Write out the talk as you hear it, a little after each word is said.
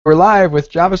We're live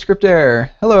with JavaScript Air.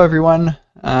 Hello, everyone.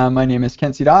 My name is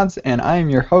Kent C. Dodds, and I am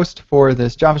your host for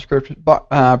this JavaScript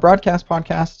broadcast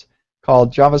podcast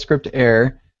called JavaScript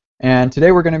Air. And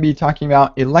today we're going to be talking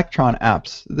about Electron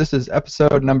Apps. This is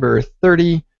episode number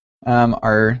 30,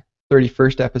 our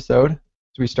 31st episode.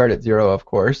 So we start at 0, of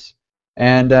course.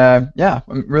 And yeah,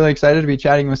 I'm really excited to be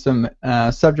chatting with some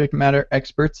subject matter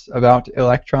experts about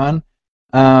Electron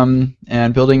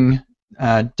and building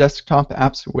desktop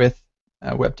apps with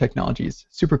web technologies.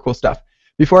 Super cool stuff.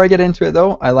 Before I get into it,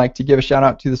 though, I like to give a shout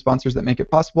out to the sponsors that make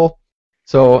it possible.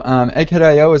 So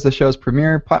Egghead.io is the show's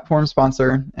premier platform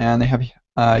sponsor, and they have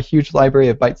a huge library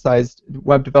of bite-sized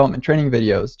web development training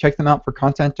videos. Check them out for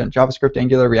content on JavaScript,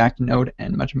 Angular, React, Node,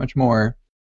 and much, much more.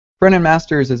 Front-End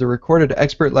Masters is a recorded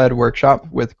expert-led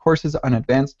workshop with courses on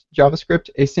advanced JavaScript,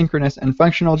 asynchronous, and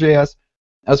functional JS,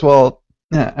 as well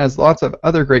as lots of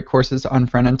other great courses on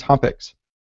front-end topics.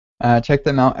 Check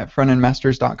them out at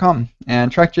frontendmasters.com.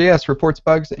 And Track.js reports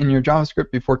bugs in your JavaScript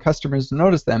before customers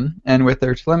notice them, and with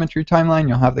their telemetry timeline,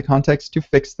 you'll have the context to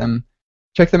fix them.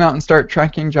 Check them out and start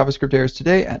tracking JavaScript errors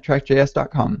today at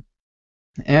trackjs.com.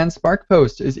 And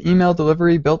SparkPost is email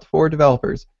delivery built for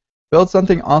developers. Build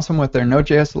something awesome with their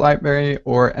Node.js library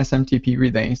or SMTP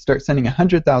relay. Start sending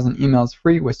 100,000 emails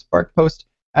free with SparkPost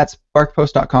at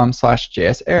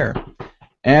sparkpost.com/jsAir.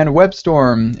 And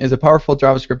WebStorm is a powerful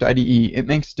JavaScript IDE. It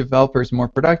makes developers more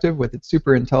productive with its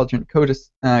super intelligent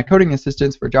coding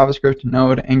assistance for JavaScript,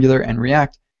 Node, Angular, and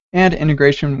React, and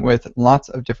integration with lots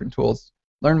of different tools.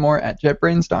 Learn more at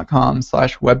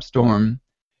jetbrains.com/webstorm.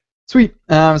 Sweet.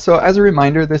 So as a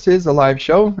reminder, this is a live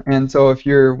show, and so if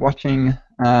you're watching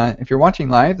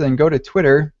live, then go to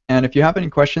Twitter, and if you have any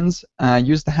questions,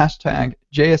 use the hashtag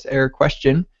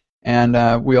JSAirQuestion,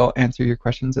 and we'll answer your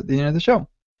questions at the end of the show.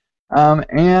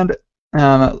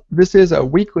 This is a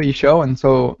weekly show, and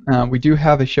so we do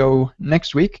have a show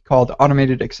next week called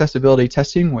Automated Accessibility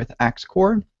Testing with Axe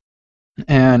Core.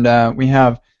 And we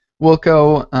have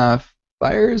Wilco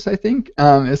Fires, I think,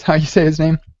 is how you say his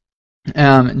name,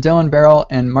 Dylan Barrell,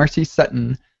 and Marcy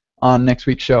Sutton on next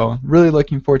week's show. Really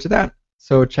looking forward to that,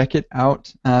 so check it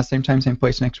out, same time, same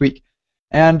place next week.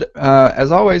 And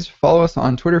as always, follow us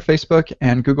on Twitter, Facebook,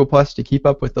 and Google Plus to keep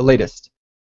up with the latest.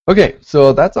 Okay,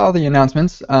 so that's all the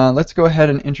announcements. Let's go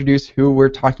ahead and introduce who we're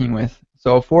talking with.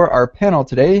 So for our panel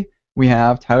today, we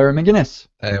have Tyler McGinnis.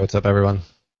 Hey, what's up, everyone?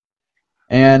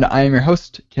 And I am your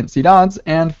host, Kent C. Dodds.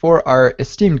 And for our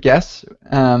esteemed guests,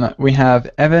 we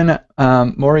have Evan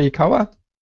Morikawa.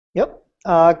 Yep.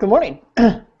 Good morning.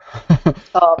 Yeah.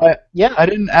 I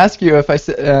didn't ask you if I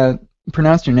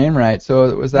pronounced your name right,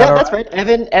 so was that Yeah, that's right.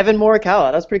 Evan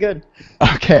Morikawa. That's pretty good.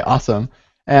 Okay, awesome.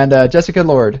 And Jessica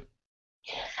Lord.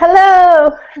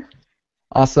 Hello!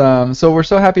 Awesome. So we're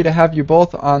so happy to have you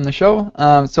both on the show.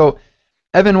 So,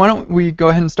 Evan, why don't we go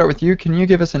ahead and start with you? Can you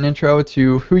give us an intro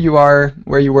to who you are,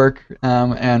 where you work,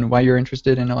 and why you're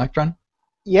interested in Electron?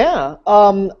 Yeah.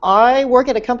 I work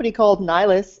at a company called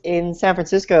Nihilus in San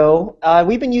Francisco.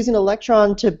 We've been using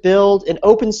Electron to build an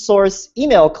open source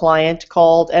email client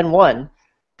called N1.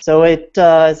 So it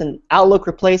is an Outlook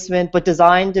replacement, but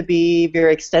designed to be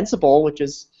very extensible, which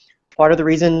is part of the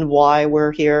reason why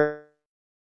we're here.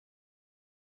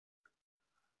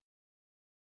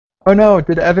 Oh no,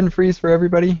 did Evan freeze for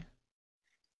everybody?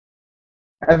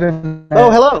 Evan.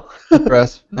 Oh, hello. For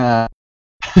us.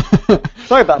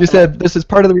 Sorry about that. You said this is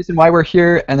part of the reason why we're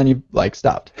here, and then you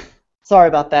stopped. Sorry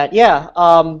about that. Yeah.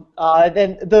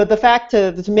 Then the fact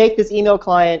to make this email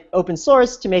client open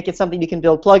source, to make it something you can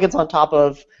build plugins on top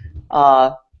of,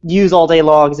 use all day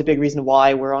long, is a big reason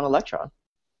why we're on Electron.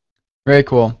 Very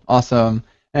cool. Awesome.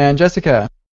 And Jessica?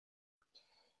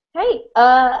 Hey,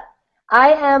 I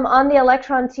am on the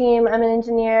Electron team. I'm an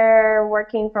engineer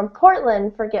working from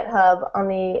Portland for GitHub on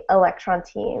the Electron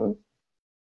team.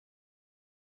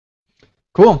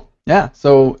 Cool. Yeah,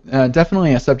 so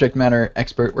definitely a subject matter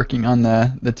expert working on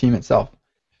the team itself.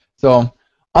 So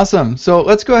awesome. So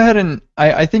let's go ahead and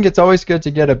I think it's always good to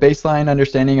get a baseline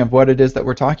understanding of what it is that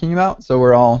we're talking about, so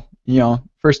we're all,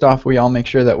 first off, we all make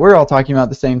sure that we're all talking about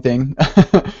the same thing,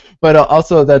 but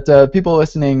also that people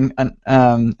listening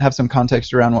have some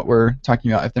context around what we're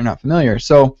talking about if they're not familiar.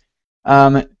 So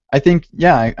I think,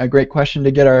 yeah, a great question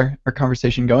to get our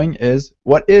conversation going is,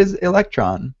 what is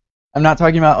Electron? I'm not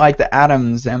talking about like the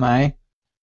atoms, am I?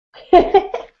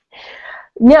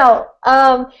 No.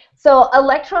 So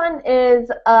Electron is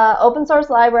an open source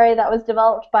library that was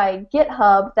developed by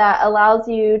GitHub that allows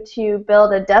you to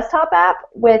build a desktop app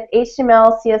with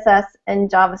HTML, CSS, and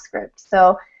JavaScript.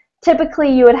 So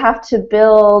typically you would have to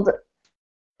build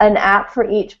an app for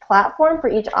each platform, for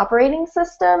each operating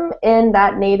system in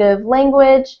that native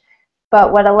language.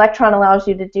 But what Electron allows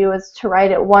you to do is to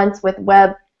write it once with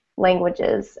web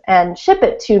languages and ship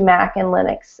it to Mac and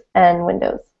Linux and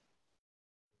Windows.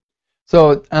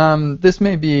 So this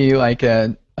may be like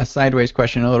a sideways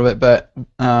question a little bit, but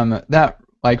that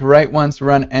like write once,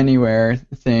 run anywhere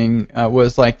thing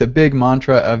was like the big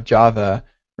mantra of Java,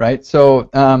 right? So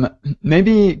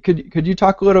maybe could you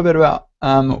talk a little bit about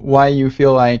why you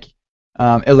feel like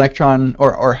Electron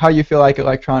or how you feel like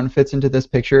Electron fits into this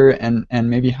picture and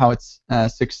maybe how it's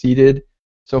succeeded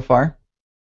so far?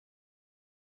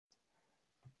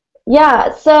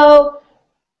 Yeah, so,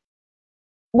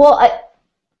 well,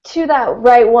 to that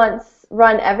write once,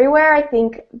 run everywhere, I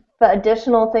think the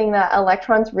additional thing that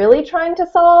Electron's really trying to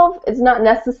solve is not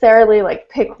necessarily like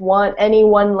pick any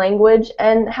one language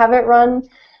and have it run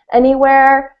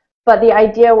anywhere, but the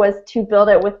idea was to build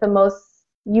it with the most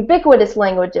ubiquitous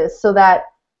languages so that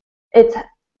the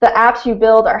apps you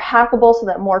build are hackable so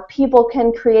that more people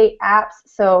can create apps.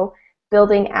 So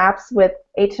building apps with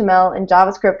HTML and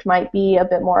JavaScript might be a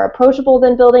bit more approachable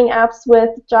than building apps with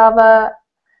Java.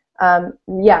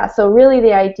 Yeah, so really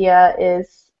the idea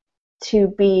is to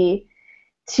be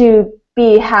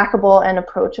hackable and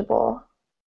approachable.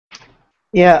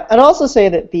 Yeah, and also say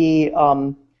that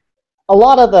a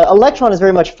lot of the Electron is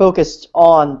very much focused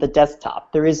on the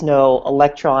desktop. There is no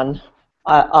Electron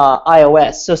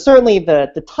iOS. So certainly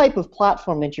the type of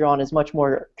platform that you're on is much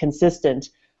more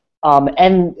consistent.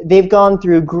 And they've gone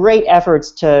through great efforts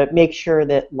to make sure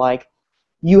that like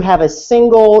you have a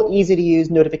single,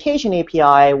 easy-to-use notification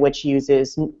API which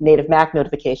uses native Mac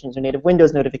notifications or native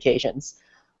Windows notifications.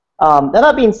 Now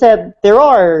that being said, there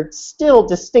are still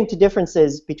distinct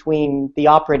differences between the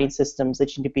operating systems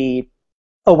that you need to be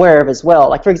aware of as well.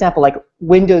 Like for example, like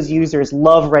Windows users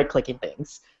love right-clicking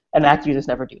things, and Mac users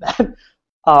never do that.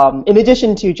 In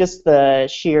addition to just the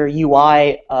sheer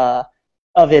UI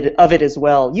of it as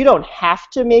well, you don't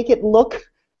have to make it look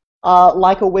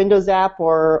like a Windows app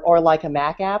or like a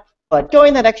Mac app, but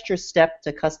going that extra step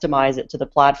to customize it to the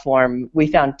platform, we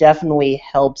found definitely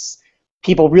helps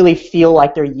people really feel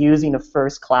like they're using a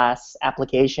first-class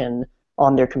application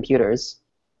on their computers.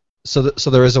 So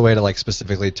there is a way to like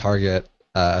specifically target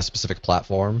a specific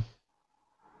platform.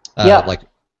 Yeah. Like,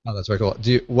 oh, that's very cool.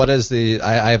 What is the?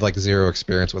 I have like zero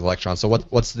experience with Electron. So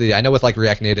what's the? I know with like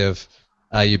React Native,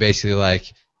 you basically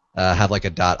like have like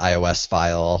a .ios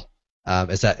file.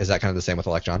 Is that kind of the same with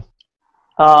Electron?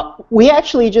 We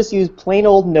actually just use plain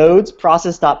old nodes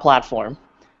process.platform,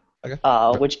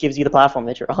 Okay. which gives you the platform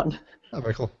that you're on. Oh,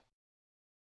 very cool.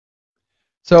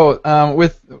 So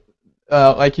with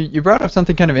like you brought up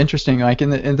something kind of interesting, like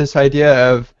in this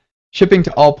idea of shipping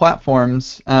to all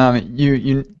platforms,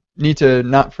 you need to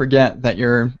not forget that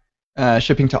you're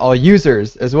shipping to all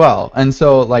users as well. And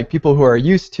so like people who are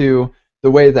used to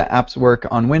the way that apps work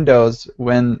on Windows,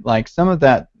 when like some of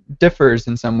that differs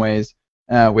in some ways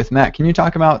with Mac. Can you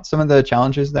talk about some of the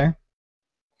challenges there?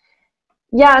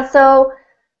 Yeah, so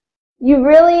you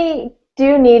really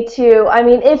do need to, I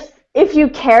mean, if you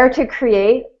care to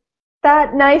create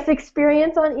that nice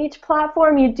experience on each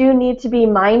platform, you do need to be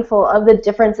mindful of the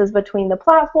differences between the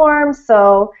platforms.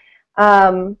 So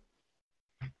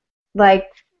like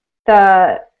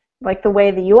the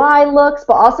way the UI looks,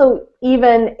 but also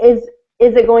even is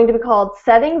it going to be called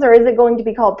settings or is it going to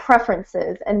be called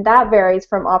preferences? And that varies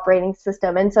from operating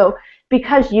system. And so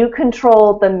because you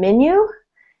control the menu,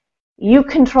 you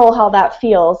control how that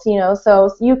feels, you know.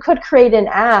 So you could create an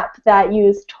app that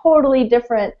uses totally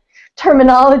different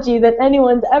terminology than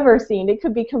anyone's ever seen. It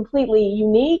could be completely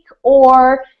unique,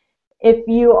 or if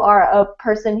you are a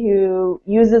person who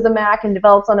uses a Mac and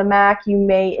develops on a Mac, you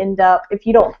may end up, if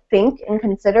you don't think and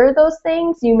consider those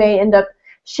things, you may end up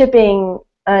shipping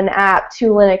an app to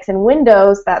Linux and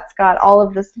Windows that's got all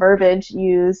of this verbiage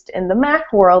used in the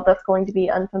Mac world that's going to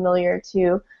be unfamiliar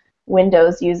to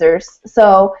Windows users.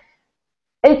 So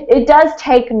it does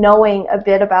take knowing a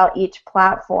bit about each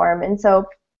platform. And so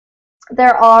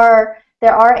there are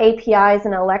APIs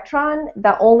in Electron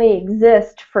that only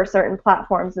exist for certain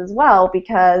platforms as well,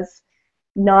 because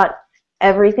not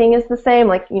everything is the same.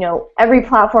 Like, you know, every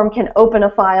platform can open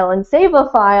a file and save a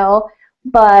file,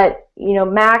 but, you know,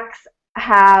 Macs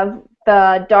have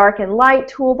the dark and light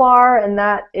toolbar, and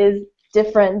that is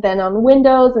different than on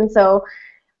Windows. And so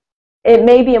it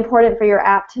may be important for your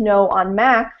app to know on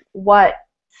Mac what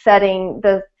setting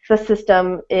the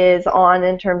system is on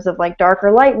in terms of like dark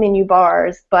or light menu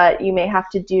bars, but you may have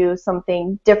to do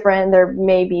something different. There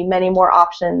may be many more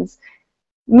options,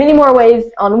 many more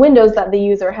ways on Windows that the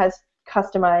user has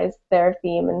customized their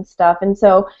theme and stuff. And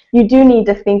so you do need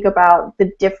to think about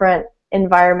the different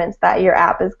environments that your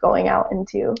app is going out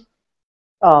into.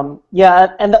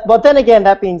 But then again,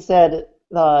 that being said,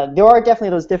 there are definitely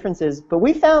those differences. But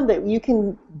we found that you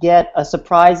can get a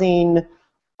surprising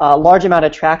large amount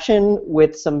of traction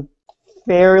with some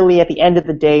fairly, at the end of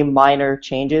the day, minor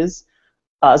changes.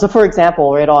 So, for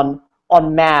example, right on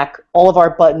Mac, all of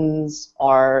our buttons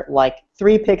are like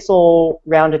 3-pixel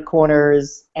rounded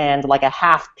corners and like a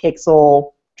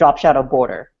half-pixel drop shadow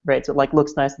border, right? So it like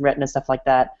looks nice and Retina stuff like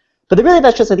that. But really,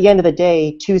 that's just at the end of the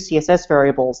day 2 CSS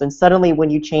variables, and suddenly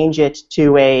when you change it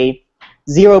to a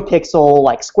 0-pixel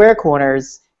like square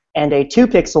corners and a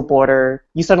 2-pixel border,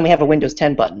 you suddenly have a Windows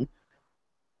 10 button.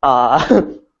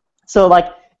 So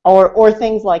like, or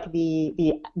things like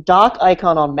the dock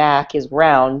icon on Mac is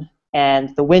round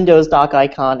and the Windows dock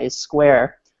icon is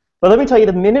square. But let me tell you,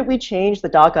 the minute we changed the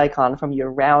dock icon from your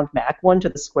round Mac one to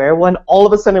the square one, all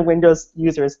of a sudden Windows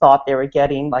users thought they were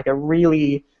getting like a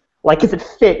really, like if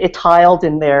it tiled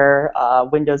in their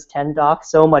Windows 10 dock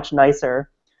so much nicer.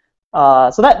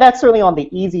 So that's certainly on the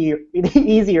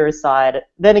easier side.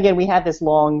 Then again, we had this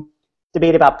long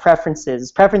debate about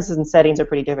preferences. Preferences and settings are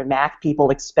pretty different. Mac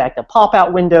people expect a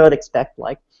pop-out window. They expect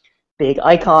like big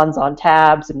icons on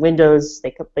tabs, and Windows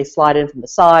they slide in from the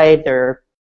side. They're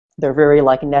very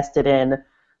like nested in.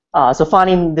 So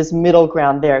finding this middle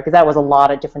ground there, because that was a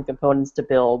lot of different components to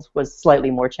build, was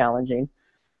slightly more challenging.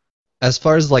 As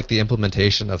far as like the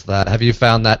implementation of that, have you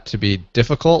found that to be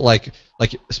difficult? Like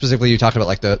specifically, you talked about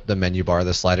like the menu bar,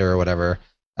 the slider, or whatever.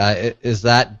 Is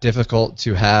that difficult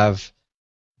to have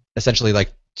essentially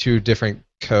like 2 different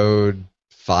code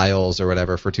files or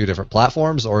whatever for 2 different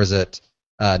platforms, or is it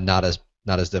not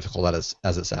as difficult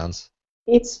as it sounds?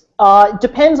 It's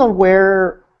depends on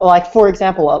where. Like for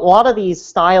example, a lot of these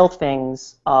style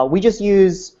things, we just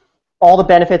use all the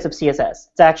benefits of CSS.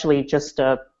 It's actually just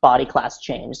a body class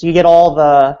change. So you get all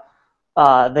the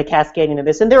cascading of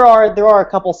this, and there are a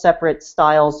couple separate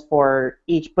styles for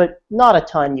each, but not a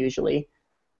ton usually.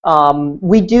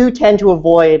 We do tend to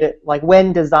avoid, like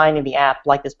when designing the app,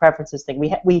 like this preferences thing,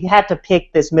 we had to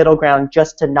pick this middle ground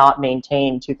just to not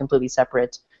maintain 2 completely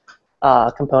separate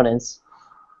components.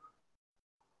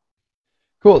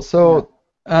 Cool. So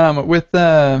with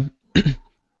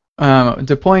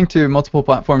deploying to multiple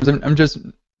platforms, I'm just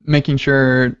making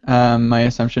sure my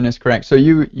assumption is correct. So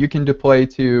you can deploy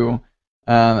to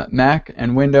Mac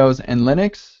and Windows and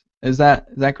Linux. Is that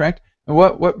correct? And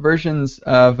what versions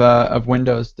of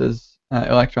Windows does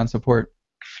Electron support?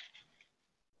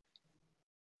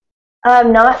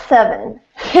 Not 7.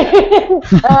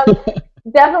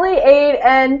 Definitely 8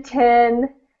 and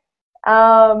 10.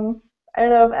 I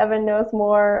don't know if Evan knows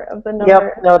more of the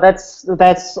number. Yep, no,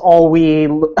 that's all we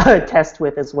test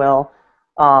with as well.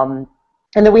 And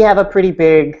then we have a pretty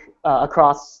big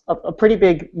across a pretty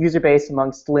big user base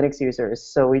amongst Linux users,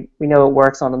 so we know it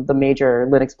works on the major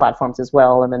Linux platforms as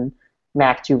well, and then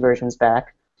Mac 2 versions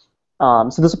back. So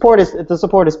the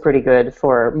support is pretty good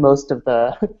for most of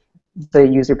the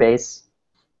user base.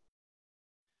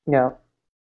 Yeah.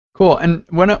 Cool. And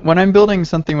when I'm building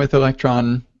something with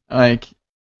Electron, like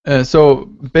so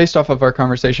based off of our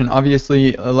conversation,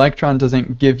 obviously Electron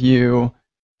doesn't give you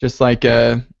just like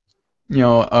it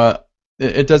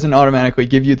doesn't automatically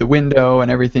give you the window and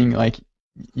everything. Like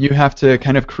you have to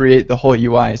kind of create the whole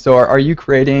UI. So are you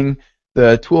creating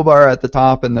the toolbar at the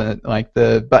top and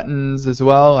the buttons as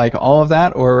well, like all of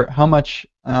that, or how much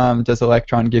does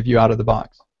Electron give you out of the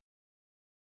box?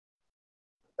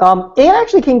 It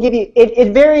actually can give you.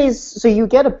 It varies. So you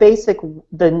get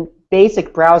the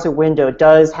basic browser window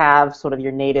does have sort of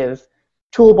your native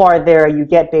toolbar there. You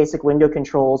get basic window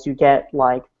controls. You get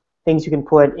like things you can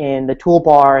put in the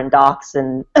toolbar and docks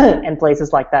and and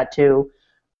places like that too.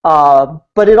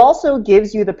 But it also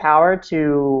gives you the power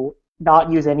to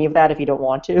not use any of that if you don't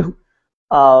want to.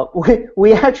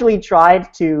 We actually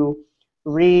tried to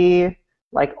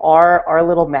our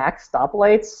little Mac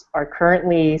stoplights are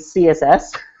currently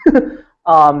CSS and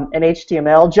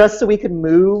HTML just so we could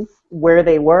move where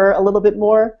they were a little bit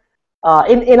more.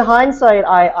 In hindsight,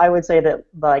 I would say that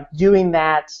like doing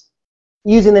that,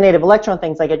 using the native Electron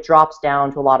things, like it drops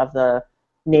down to a lot of the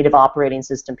native operating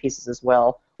system pieces as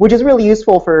well, which is really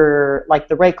useful for like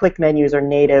the right-click menus are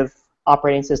native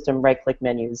operating system right-click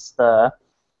menus. The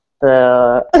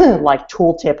like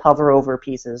tooltip hover over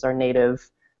pieces are native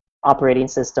operating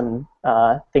system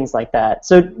things like that.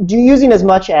 So using as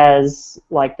much as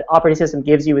like the operating system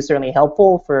gives you is certainly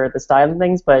helpful for the styling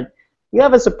things, but you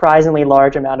have a surprisingly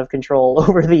large amount of control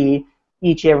over every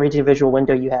individual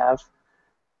window you have.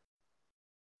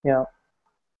 Yeah.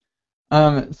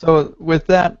 So with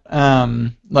that,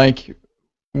 like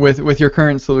with your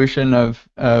current solution of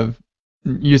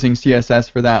using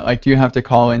CSS for that, like do you have to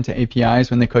call into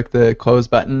APIs when they click the close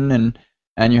button, and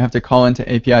and you have to call into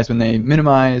APIs when they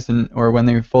minimize or when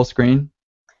they full screen?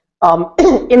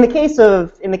 In the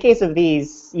case of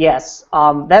these, yes.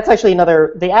 That's actually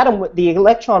another. The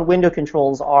Electron window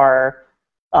controls are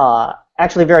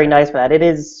actually very nice for that. It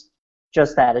is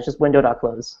just that. It's just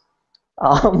window.close.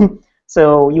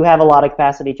 So you have a lot of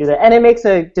capacity to do that, and it makes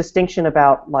a distinction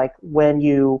about like when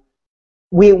you.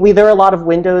 There are a lot of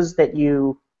windows that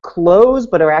you close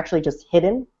but are actually just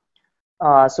hidden.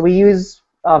 So we use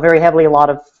very heavily a lot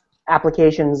of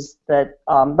applications that,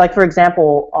 like for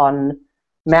example, on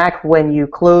Mac, when you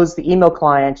close the email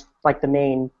client, like the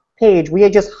main page, we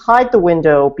just hide the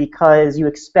window because you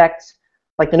expect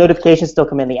like the notifications still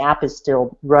come in, the app is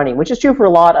still running, which is true for a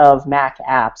lot of Mac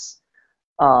apps.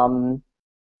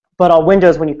 But on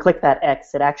Windows, when you click that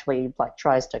X, it actually like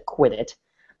tries to quit it.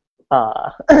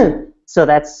 So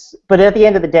that's. But at the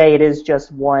end of the day, it is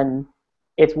just one.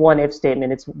 It's one if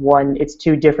statement. It's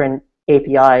two different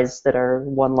APIs that are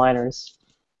one-liners.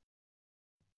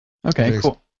 Okay,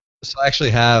 cool. So I actually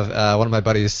have one of my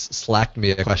buddies slacked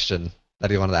me a question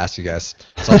that he wanted to ask you guys.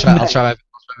 So I'll try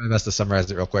my best to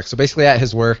summarize it real quick. So basically, at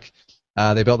his work,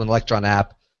 they built an Electron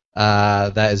app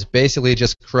that is basically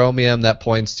just Chromium that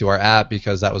points to our app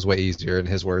because that was way easier, in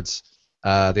his words.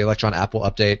 The Electron app will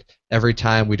update every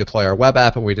time we deploy our web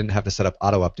app, and we didn't have to set up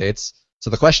auto updates. So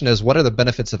the question is, what are the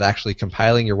benefits of actually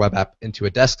compiling your web app into a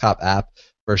desktop app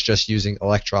versus just using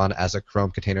Electron as a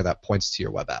Chrome container that points to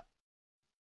your web app?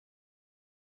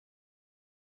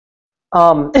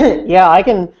 Yeah, I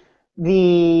can.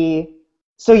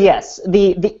 So yes,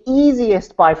 the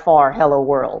easiest by far Hello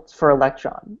World for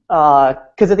Electron,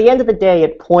 because at the end of the day,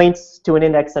 it points to an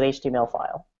index.html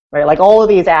file, right? Like all of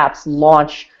these apps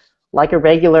launch like a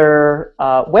regular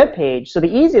web page. So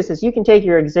the easiest is you can take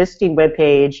your existing web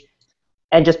page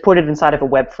and just put it inside of a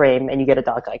web frame, and you get a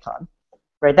dock icon,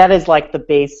 right? That is like the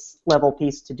base level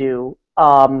piece to do.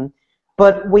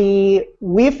 But we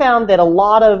found that a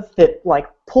lot of that, like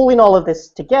pulling all of this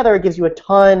together, gives you a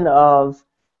ton of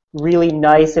really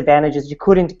nice advantages you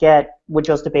couldn't get with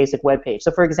just a basic web page.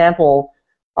 So for example,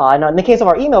 in the case of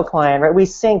our email client, right, we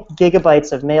sync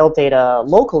gigabytes of mail data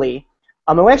locally,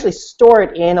 and we actually store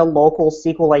it in a local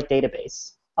SQLite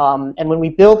database. And when we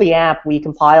build the app, we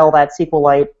compile that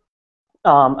SQLite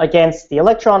against the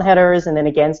Electron headers and then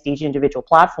against each individual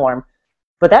platform.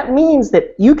 But that means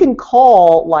that you can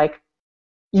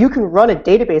you can run a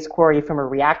database query from a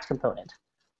React component.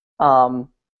 And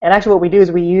actually what we do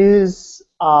is we use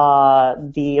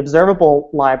the observable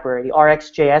library, the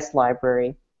RxJS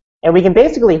library, and we can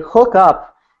basically hook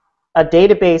up a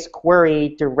database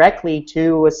query directly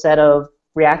to a set of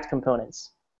React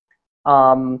components.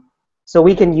 So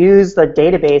we can use the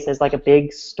database as like a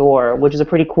big store, which is a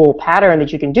pretty cool pattern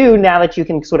that you can do now that you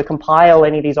can sort of compile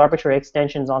any of these arbitrary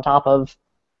extensions on top of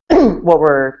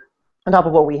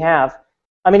what we have.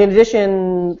 I mean, in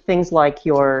addition, things like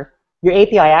your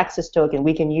API access token,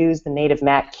 we can use the native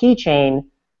Mac keychain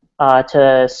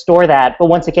to store that, but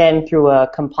once again through a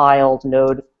compiled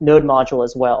node module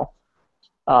as well,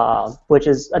 which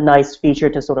is a nice feature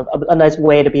to sort of a nice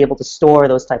way to be able to store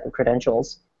those type of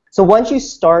credentials. So once you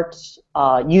start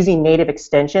using native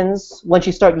extensions, once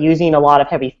you start using a lot of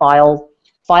heavy file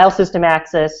system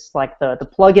access, like the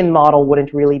plugin model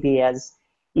wouldn't really be as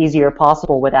easy or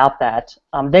possible without that.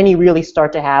 Then you really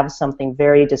start to have something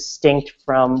very distinct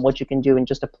from what you can do in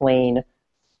just a plain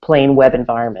web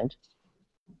environment.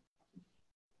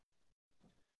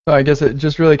 So I guess it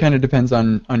just really kind of depends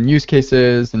on use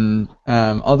cases, and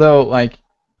although like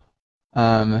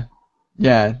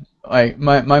yeah, like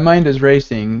my mind is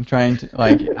racing trying to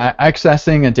like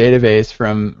accessing a database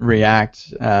from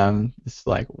React. It's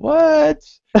like what?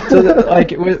 So that,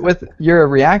 like with your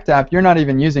React app, you're not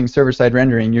even using server-side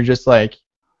rendering. You're just like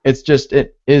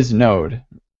it is Node.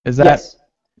 Is that? Yes.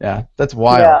 Yeah, that's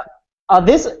wild.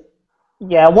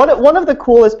 Yeah. One of the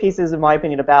coolest pieces, in my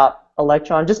opinion, about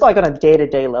Electron, just like on a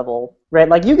day-to-day level, right?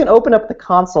 Like you can open up the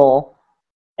console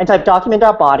and type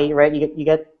document.body, right? You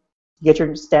get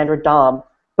your standard DOM.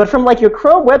 But from like your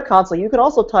Chrome web console, you can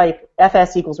also type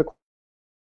fs equals.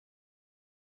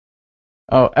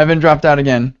 Oh, Evan dropped out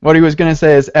again. What he was going to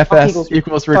say is fs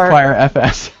equals require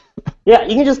fs. Yeah,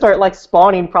 you can just start like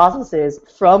spawning processes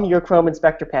from your Chrome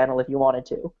inspector panel if you wanted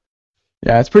to.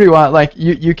 Yeah, it's pretty wild. Like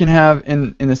you can have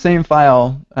in the same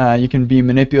file, you can be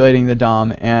manipulating the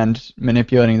DOM and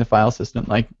manipulating the file system.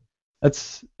 Like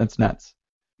that's nuts.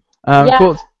 Yeah.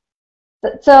 Cool.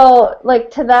 So,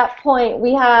 like to that point,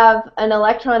 we have an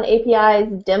Electron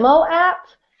API's demo app.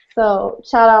 So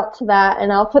shout out to that,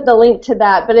 and I'll put the link to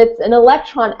that. But it's an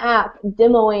Electron app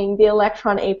demoing the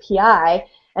Electron API,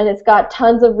 and it's got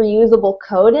tons of reusable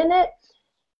code in it.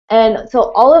 And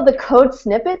so all of the code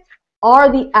snippets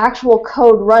are the actual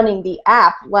code running the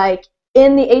app. Like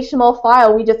in the HTML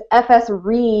file, we just fs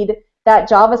read that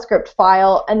JavaScript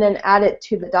file and then add it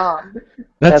to the DOM.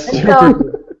 That's And super so,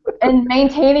 cool. and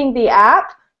maintaining the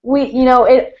app,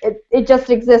 it just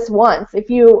exists once. If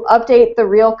you update the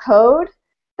real code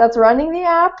that's running the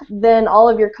app, then all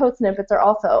of your code snippets are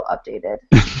also updated.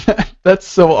 That's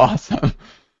so awesome.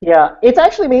 Yeah, it's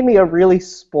actually made me a really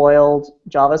spoiled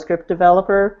JavaScript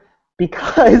developer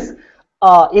because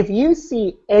if you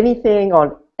see anything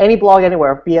on any blog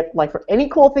anywhere, be it like for any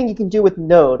cool thing you can do with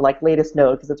Node, like latest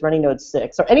Node because it's running Node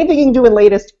 6, or anything you can do in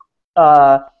latest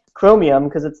Chromium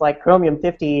because it's like Chromium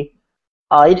 50,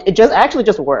 it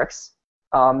just works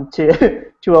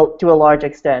to a large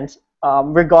extent,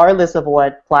 regardless of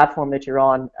what platform that you're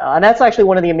on. And that's actually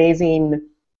one of the amazing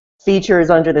features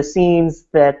under the scenes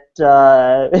that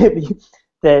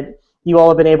that you all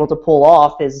have been able to pull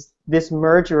off is this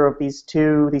merger of these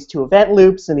two event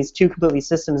loops and these two completely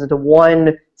systems into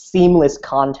one seamless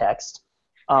context,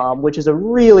 which is a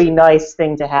really nice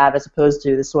thing to have as opposed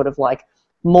to this sort of like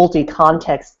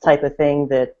multi-context type of thing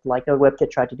that like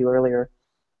NodeWebKit tried to do earlier.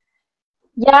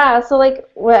 Yeah, so like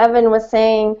what Evan was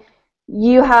saying,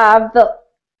 you have the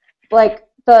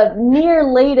near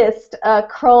latest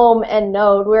Chrome and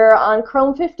Node. We're on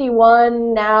Chrome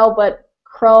 51 now, but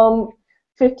Chrome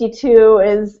 52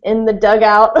 is in the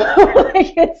dugout.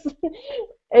 Like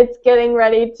it's getting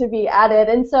ready to be added.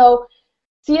 And so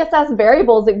CSS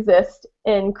variables exist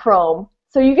in Chrome.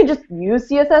 So you can just use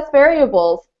CSS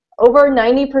variables. Over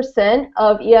 90%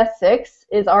 of ES6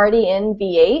 is already in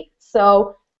V8,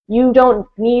 so you don't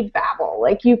need Babel.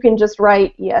 Like you can just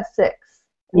write ES6.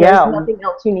 Yeah. There's nothing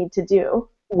else you need to do.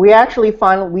 We actually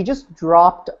we just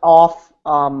dropped off,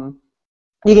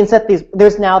 you can set these,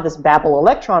 there's now this Babel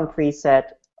Electron preset,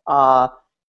 but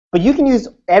you can use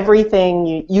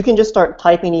everything, you can just start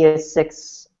typing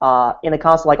ES6 in the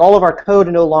console. Like all of our code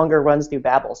no longer runs through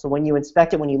Babel, so when you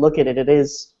inspect it, when you look at it, it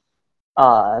is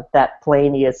that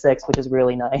plain ES6, which is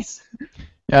really nice.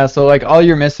 Yeah, so like all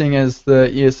you're missing is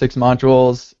the ES6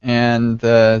 modules and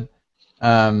the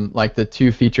like the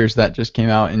two features that just came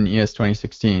out in ES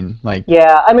 2016. Like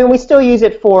yeah, I mean we still use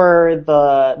it for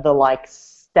the like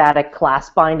static class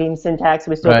binding syntax.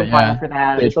 We still compile for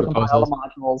that. We still compile the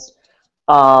modules.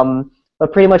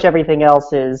 But pretty much everything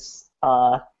else is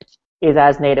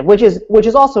as native, which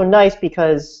is also nice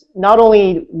because not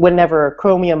only whenever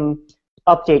Chromium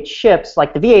update ships,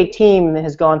 like the V8 team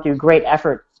has gone through great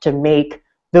effort to make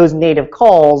those native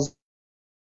calls.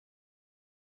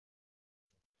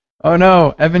 Oh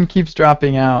no, Evan keeps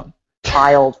dropping out.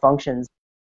 Tiled functions.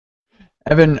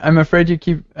 Evan, I'm afraid you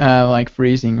keep like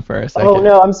freezing for a second. Oh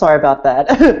no, I'm sorry about that.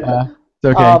 It's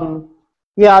okay.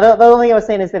 Yeah, the only thing I was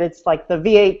saying is that it's like the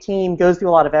V8 team goes through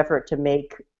a lot of effort to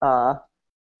make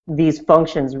these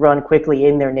functions run quickly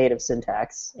in their native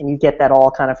syntax, and you get that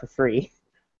all kind of for free.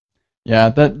 Yeah,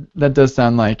 that does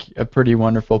sound like a pretty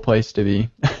wonderful place to be.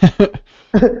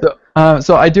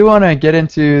 So I do want to get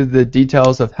into the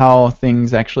details of how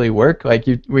things actually work. Like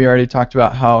we already talked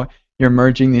about how you're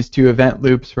merging these two event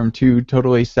loops from two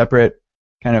totally separate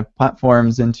kind of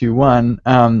platforms into one.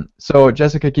 So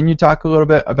Jessica, can you talk a little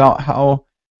bit about how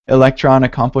Electron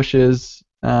accomplishes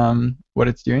what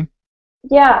it's doing?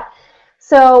 Yeah.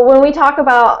 So when we talk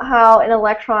about how in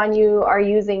Electron you are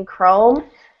using Chrome,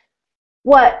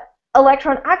 what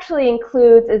Electron actually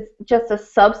includes is just a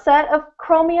subset of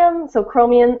Chromium. So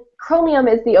Chromium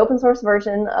is the open source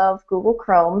version of Google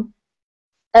Chrome.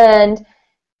 And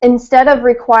instead of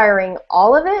requiring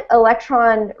all of it,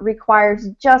 Electron requires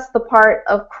just the part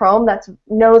of Chrome that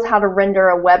knows how to render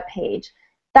a web page.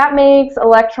 That makes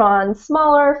Electron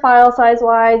smaller file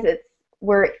size-wise.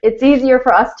 It's easier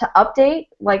for us to update.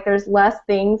 Like there's less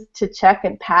things to check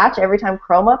and patch every time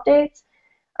Chrome updates.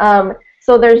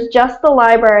 So there's just the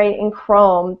library in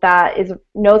Chrome that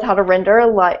knows how to render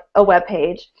a web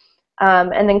page.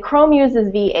 And then Chrome uses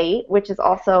V8, which is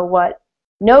also what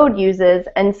Node uses.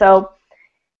 And so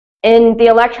in the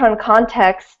Electron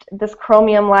context, this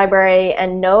Chromium library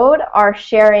and Node are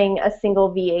sharing a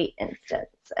single V8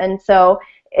 instance. And so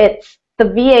it's the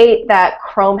V8 that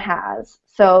Chrome has.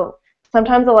 So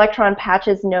sometimes Electron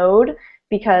patches Node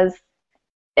because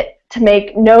to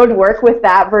make Node work with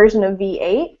that version of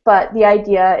V8, but the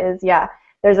idea is, yeah,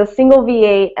 there's a single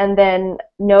V8 and then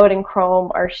Node and Chrome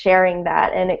are sharing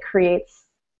that, and it creates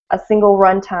a single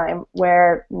runtime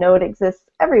where Node exists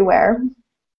everywhere.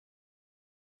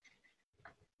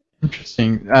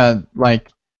 Interesting. Like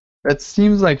that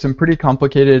seems like some pretty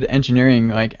complicated engineering.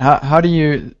 Like how do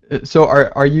you? So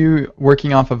are you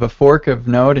working off of a fork of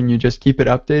Node and you just keep it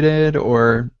updated,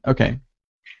 or okay?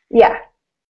 Yeah.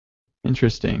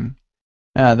 Interesting.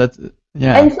 Yeah,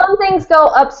 yeah. And some things go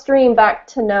upstream back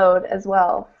to Node as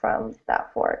well from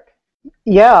that fork.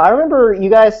 Yeah, I remember you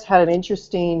guys had an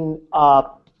interesting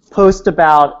post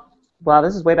about, wow,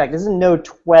 this is way back. This is Node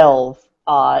 12.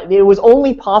 It was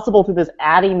only possible through this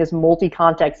adding this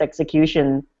multi-context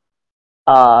execution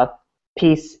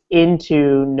piece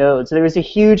into Node. So there was a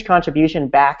huge contribution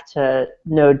back to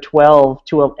Node 12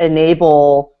 to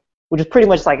enable, which is pretty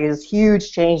much like this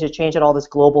huge change that changed all this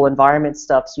global environment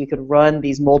stuff, so you could run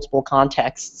these multiple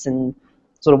contexts in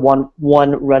sort of one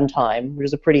runtime, which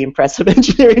is a pretty impressive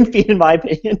engineering feat in my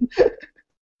opinion.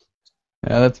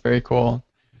 Yeah, that's very cool.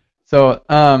 So,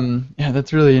 yeah,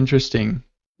 that's really interesting.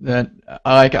 That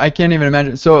I can't even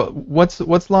imagine. So, what's a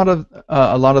lot of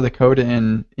the code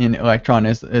in Electron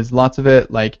is lots of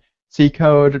it like C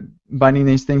code binding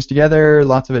these things together,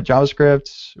 lots of it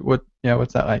JavaScript.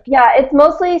 What's that like? Yeah, it's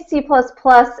mostly C++,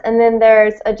 and then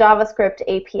there's a JavaScript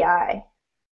API.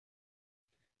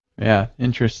 Yeah,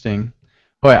 interesting.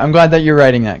 Boy, I'm glad that you're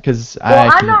writing that because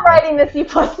I'm not writing the C++.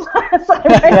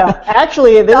 Yeah,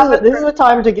 actually, this is a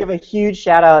time to give a huge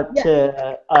shout out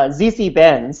to ZC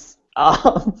Benz.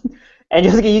 And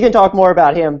you can talk more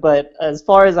about him, but as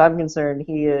far as I'm concerned,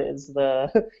 he is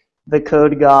the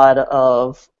code god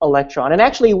of Electron, and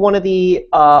actually one of the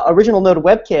original Node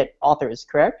WebKit authors,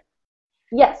 correct?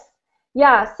 Yes.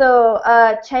 Yeah, so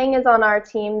Chang is on our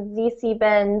team, ZC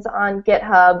Ben's on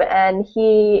GitHub, and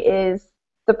he is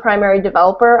the primary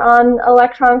developer on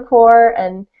Electron Core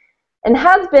and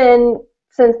has been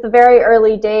since the very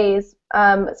early days.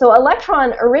 So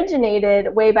Electron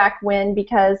originated way back when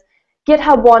because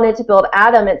GitHub wanted to build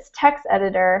Atom, its text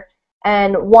editor,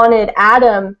 and wanted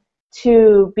Atom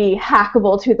to be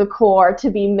hackable to the core, to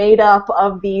be made up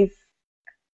of these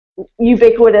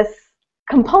ubiquitous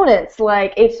components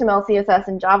like HTML, CSS,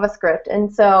 and JavaScript.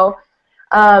 And so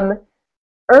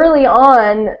early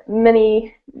on,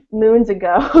 many moons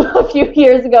ago, a few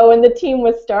years ago when the team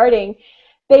was starting,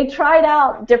 they tried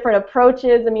out different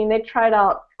approaches. I mean, they tried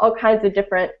out all kinds of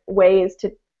different ways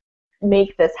to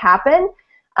make this happen.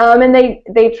 And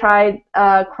they tried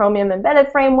Chromium Embedded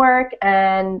Framework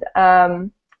and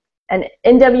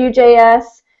NWJS,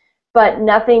 but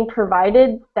nothing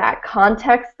provided that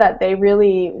context that they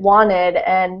really wanted.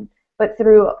 But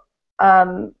through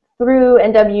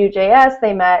NWJS,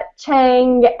 they met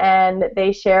Chang, and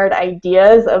they shared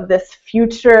ideas of this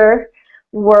future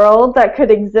world that could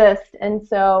exist. And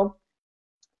so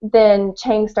then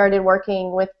Chang started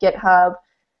working with GitHub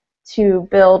to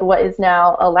build what is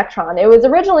now Electron. It was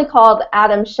originally called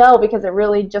Atom Shell because it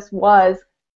really just was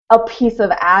a piece of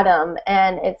Atom,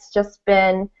 and it's just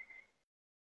been,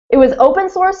 it was open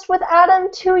sourced with Atom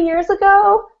 2 years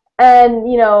ago, and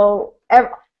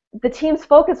the team's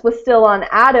focus was still on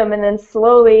Atom, and then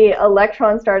slowly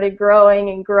Electron started growing,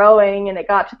 and it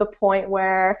got to the point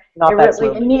where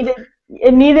it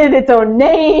needed its own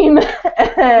name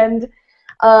and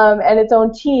its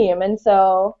own team. And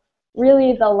so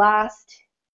really for the last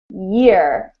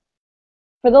year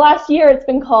it's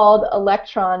been called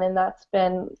Electron, and that's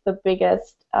been the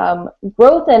biggest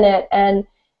growth in it. And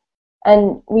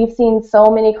we've seen so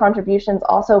many contributions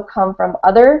also come from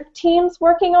other teams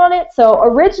working on it. So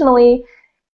originally,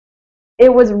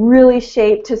 it was really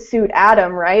shaped to suit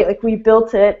Atom, right? Like we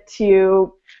built it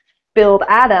to build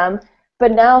Atom,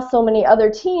 but now so many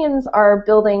other teams are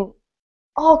building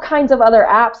all kinds of other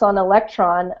apps on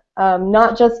Electron,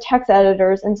 not just text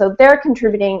editors, and so they're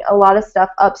contributing a lot of stuff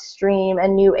upstream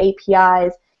and new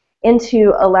APIs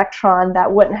into Electron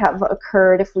that wouldn't have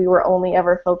occurred if we were only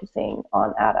ever focusing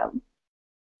on Atom.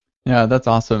 Yeah, that's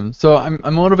awesome. So I'm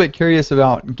a little bit curious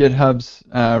about GitHub's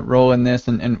role in this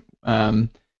and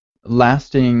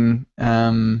lasting,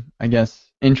 I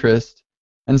guess, interest.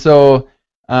 And so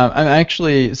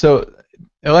so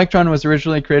Electron was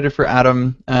originally created for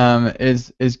Atom.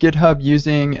 Is GitHub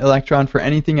using Electron for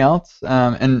anything else?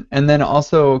 And then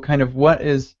also kind of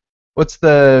what's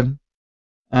the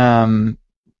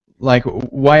like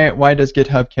why does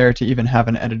GitHub care to even have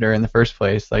an editor in the first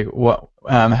place? Like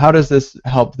how does this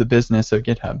help the business of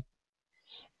GitHub?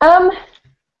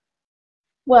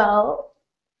 Well,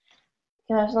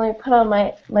 gosh, let me put on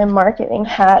my marketing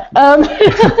hat.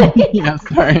 Yeah,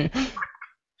 sorry.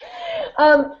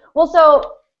 Well,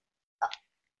 so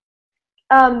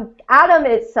Atom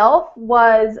itself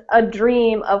was a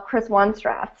dream of Chris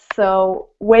Wanstrath's. So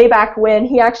way back when,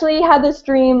 he actually had this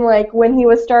dream like when he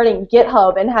was starting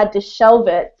GitHub and had to shelve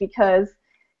it because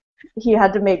he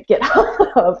had to make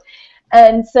GitHub.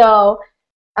 And so,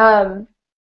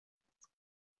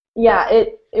 yeah,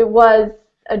 it was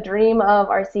a dream of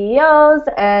our CEOs.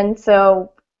 And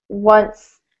so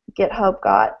once GitHub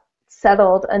got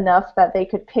settled enough that they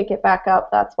could pick it back up.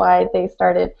 That's why they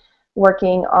started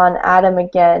working on Atom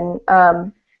again.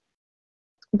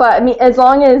 But I mean, as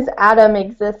long as Atom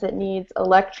exists, it needs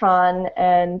Electron,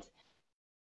 and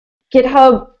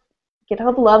GitHub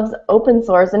loves open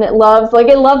source, and it loves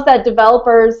that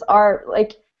developers are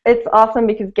like, it's awesome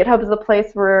because GitHub is a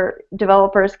place where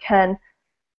developers can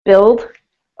build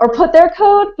or put their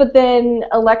code, but then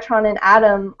Electron and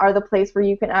Atom are the place where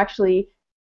you can actually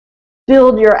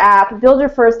build your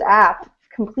first app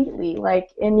completely, like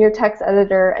in your text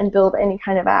editor, and build any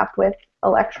kind of app with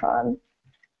Electron.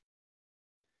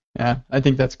 Yeah, I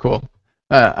think that's cool.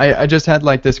 I just had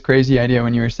like this crazy idea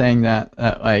when you were saying that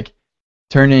like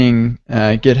turning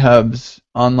GitHub's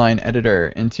online editor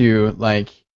into like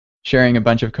sharing a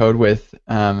bunch of code with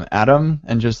Atom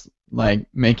and just like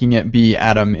making it be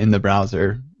Atom in the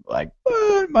browser. Like,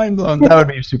 what? Mind blown. That would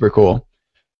be super cool.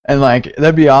 And like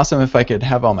that'd be awesome if I could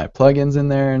have all my plugins in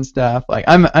there and stuff. Like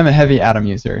I'm a heavy Atom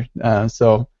user,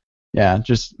 so yeah,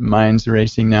 just mind's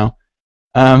racing now.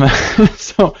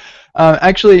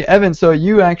 Actually, Evan, so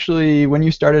you actually, when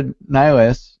you started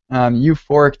Nihilus, you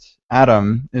forked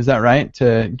Atom, is that right,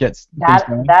 to get things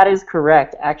going? That is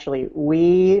correct, actually.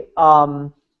 We, yeah,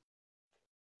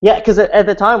 because at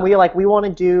the time we want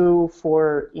to do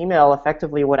for email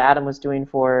effectively what Atom was doing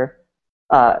for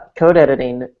code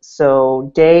editing.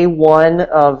 So day one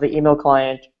of the email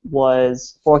client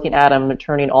was forking Atom,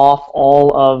 turning off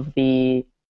all of the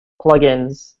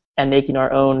plugins, and making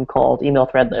our own called email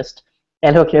thread list,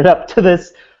 and hooking it up to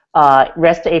this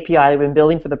REST API that we've been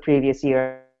building for the previous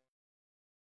year.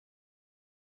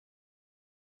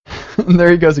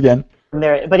 There he goes again.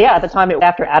 But yeah, at the time,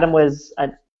 after Atom was,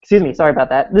 excuse me, sorry about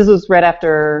that. This was right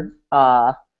after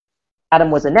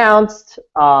Atom was announced.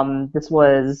 This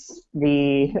was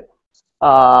it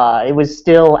was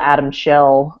still Atom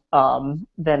Shell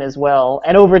then as well.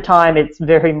 And over time, it's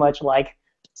very much like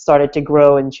started to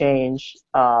grow and change.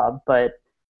 But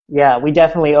yeah, we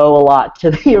definitely owe a lot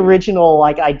to the original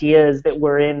like ideas that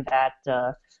were in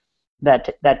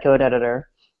that code editor.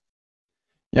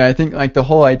 Yeah, I think like the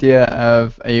whole idea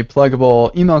of a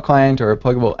pluggable email client or a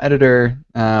pluggable editor,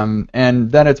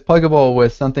 and that it's pluggable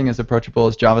with something as approachable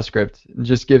as JavaScript,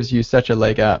 just gives you such a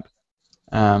leg up.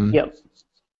 Yep.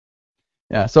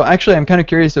 Yeah. So actually, I'm kind of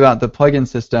curious about the plugin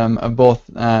system of both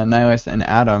Nihilus and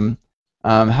Atom.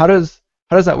 How does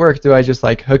that work? Do I just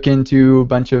like hook into a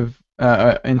bunch of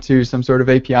into some sort of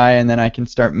API, and then I can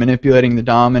start manipulating the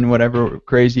DOM in whatever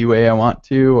crazy way I want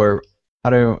to, or how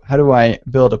do I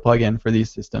build a plugin for these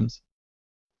systems?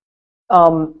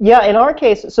 Yeah, in our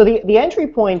case, so the entry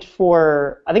point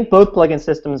for, I think both plugin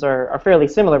systems are fairly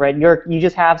similar, right? You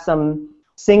just have some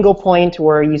single point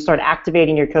where you start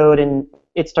activating your code and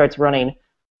it starts running.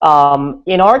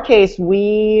 In our case,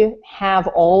 we have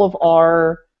all of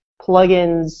our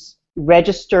plugins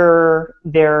register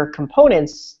their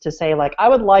components to say, like, I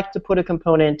would like to put a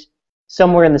component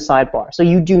somewhere in the sidebar. So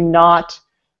you do not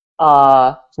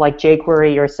like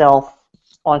jQuery yourself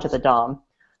onto the DOM.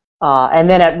 And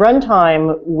then at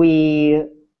runtime, we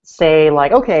say,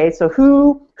 like, okay, so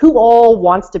who all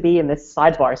wants to be in this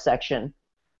sidebar section?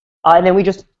 And then we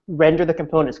just render the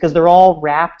components, because they're all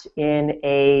wrapped in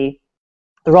a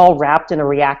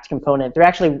React component. They're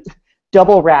actually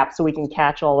double wrapped, so we can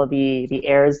catch all of the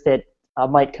errors that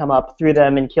might come up through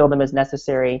them and kill them as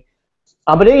necessary.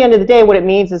 But at the end of the day, what it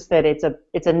means is that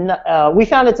we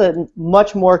found it's a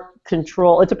much more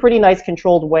it's a pretty nice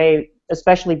controlled way,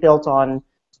 especially built on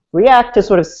React, to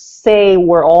sort of say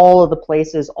where all of the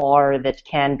places are that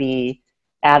can be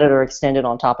added or extended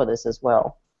on top of this as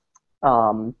well.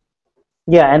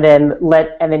 Yeah, and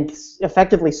then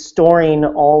effectively storing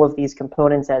all of these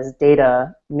components as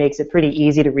data makes it pretty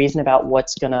easy to reason about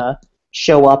what's going to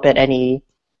show up at any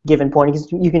given point,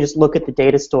 because you can just look at the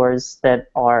data stores that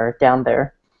are down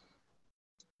there.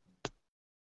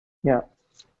 Yeah.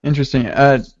 Interesting.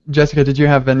 Jessica, did you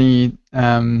have any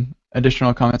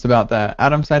additional comments about the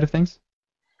Atom side of things?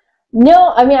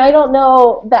 No, I mean, I don't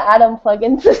know the Atom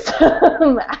plugin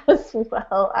system as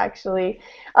well, actually.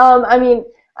 I mean,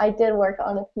 I did work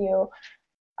on a few,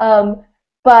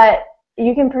 but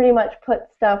you can pretty much put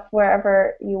stuff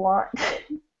wherever you want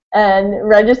and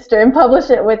register and publish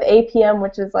it with APM,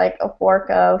 which is like a fork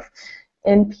of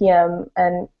NPM,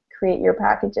 and create your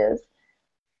packages.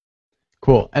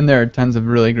 Cool, and there are tons of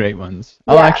really great ones.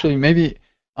 Yeah.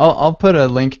 I'll put a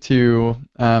link to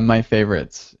my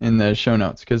favorites in the show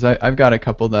notes, because I've got a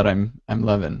couple that I'm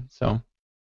loving. So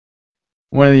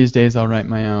one of these days I'll write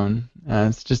my own.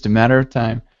 It's just a matter of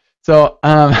time. So,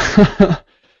 oh,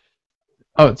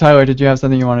 Tyler, did you have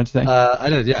something you wanted to say? I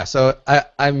did, yeah. So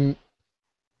I'm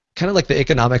kind of like the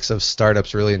economics of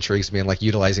startups really intrigues me, and like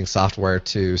utilizing software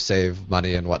to save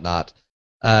money and whatnot.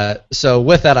 So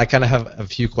with that, I kind of have a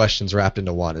few questions wrapped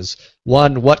into one.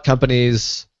 One, what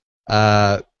companies,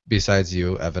 besides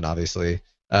you, Evan, obviously,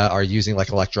 are using like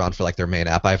Electron for like their main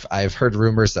app? I've heard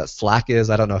rumors that Slack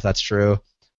is. I don't know if that's true.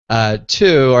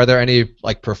 Two, are there any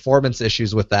like performance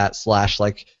issues with that? Slash,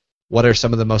 like, what are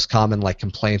some of the most common like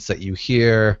complaints that you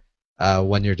hear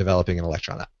when you're developing an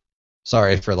Electron app?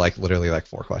 Sorry for like literally like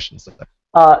 4 questions there.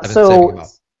 I've been saving them So up.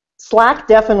 Slack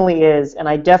definitely is, and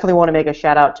I definitely want to make a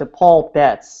shout out to Paul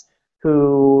Betts,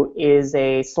 who is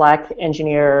a Slack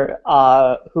engineer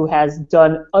who has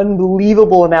done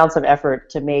unbelievable amounts of effort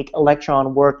to make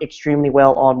Electron work extremely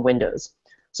well on Windows.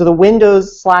 So the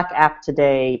Windows Slack app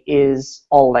today is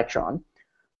all Electron.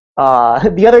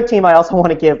 The other team I also want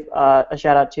to give a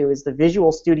shout out to is the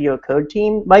Visual Studio Code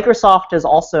team. Microsoft has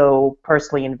also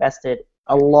personally invested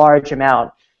a large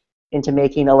amount into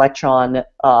making Electron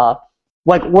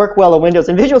like work well on Windows.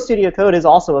 And Visual Studio Code is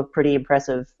also a pretty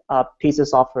impressive piece of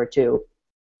software too.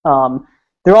 There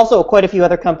are also quite a few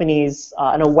other companies.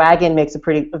 I know Wagon makes a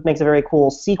very cool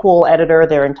SQL editor.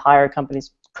 Their entire company's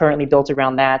currently built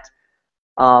around that.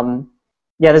 Yeah,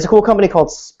 there's a cool company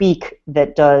called Speak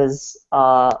that does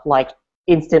like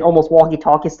instant, almost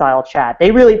walkie-talkie style chat.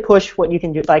 They really push what you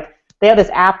can do. Like they have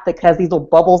this app that has these little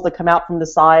bubbles that come out from the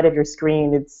side of your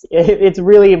screen. It's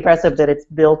really impressive that it's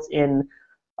built in.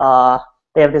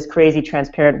 They have this crazy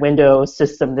transparent window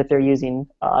system that they're using.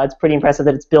 It's pretty impressive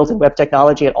that it's built in web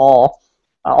technology at all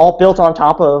built on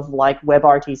top of like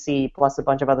WebRTC plus a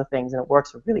bunch of other things, and it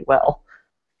works really well.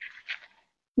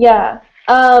 Yeah.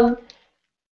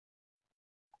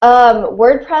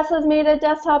 WordPress has made a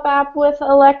desktop app with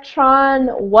Electron.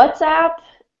 WhatsApp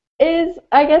is,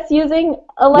 I guess, using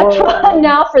Electron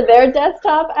now for their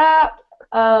desktop app.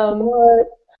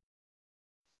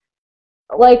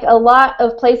 Like a lot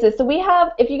of places. So we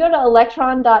have, if you go to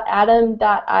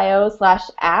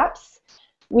electron.atom.io/apps,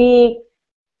 we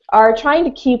are trying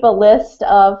to keep a list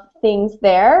of things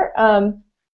there.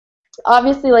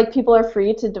 Obviously, like, people are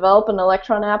free to develop an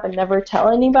Electron app and never tell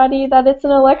anybody that it's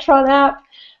an Electron app.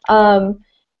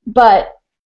 But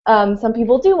some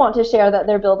people do want to share that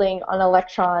they're building on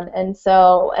Electron, and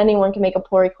so anyone can make a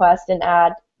pull request and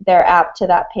add their app to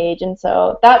that page. And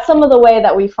so that's some of the way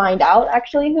that we find out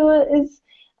actually who is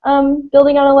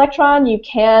building on Electron. You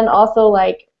can also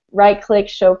like right-click,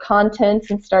 show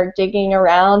contents, and start digging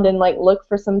around and like look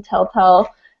for some telltale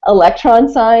Electron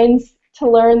signs to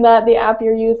learn that the app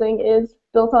you're using is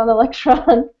built on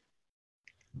Electron.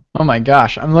 Oh my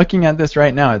gosh, I'm looking at this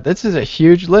right now. This is a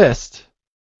huge list.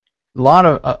 A lot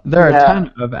of there are a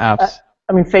ton of apps.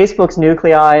 I mean, Facebook's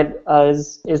Nuclei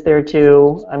is there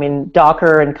too. I mean,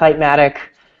 Docker and Kitematic.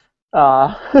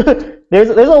 There's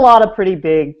a lot of pretty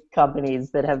big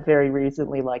companies that have very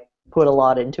recently like put a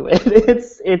lot into it.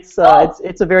 It's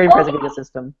a very impressive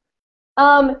ecosystem.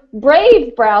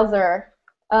 Brave browser.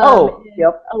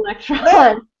 Yep.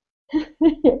 Electron.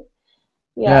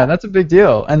 Yeah, that's a big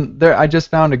deal. And there, I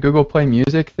just found a Google Play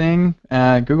Music thing.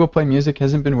 Google Play Music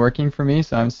hasn't been working for me,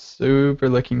 so I'm super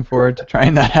looking forward to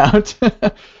trying that out.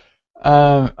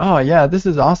 Oh yeah, this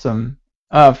is awesome.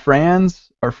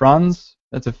 Franz,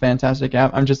 that's a fantastic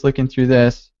app. I'm just looking through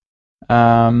this.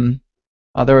 There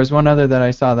was one other that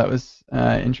I saw that was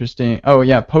interesting. Oh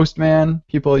yeah, Postman.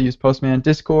 People use Postman.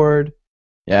 Discord.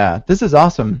 Yeah, this is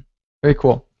awesome. Very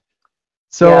cool.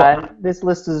 So yeah, this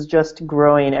list is just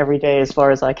growing every day as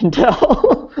far as I can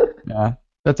tell. Yeah,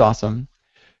 that's awesome.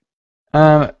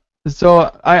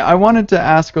 So I wanted to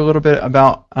ask a little bit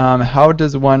about how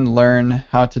does one learn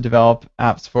how to develop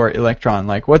apps for Electron?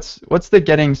 Like, what's the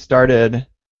getting started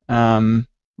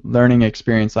learning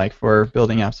experience like for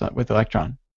building apps with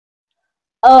Electron?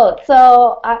 Oh,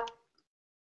 so all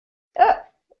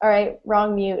right,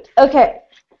 wrong mute. Okay,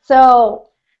 so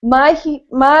my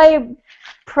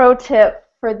pro tip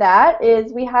for that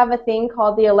is we have a thing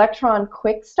called the Electron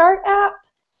Quick Start app,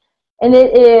 and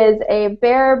it is a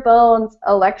bare bones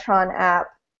Electron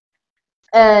app.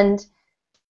 And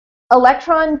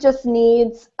Electron just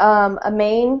needs a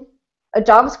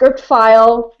JavaScript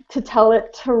file to tell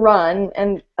it to run,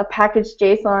 and a package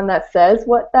JSON that says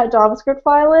what that JavaScript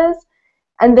file is,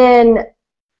 and then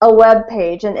a web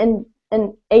page and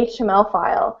an HTML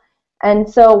file. And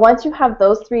so once you have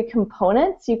those 3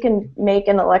 components, you can make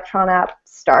an Electron app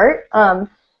start.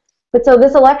 But so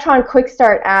this Electron Quick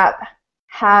Start app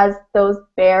has those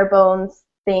bare bones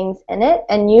things in it,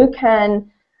 and you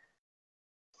can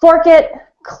fork it,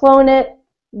 clone it,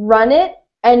 run it,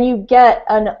 and you get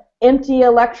an empty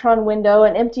Electron window,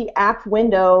 an empty app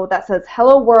window that says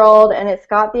hello world, and it's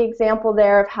got the example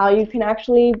there of how you can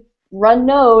actually run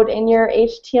Node in your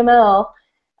HTML.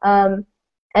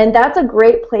 And that's a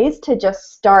great place to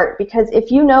just start, because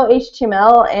if you know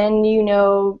HTML and you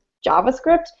know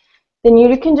JavaScript, then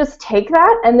you can just take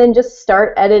that and then just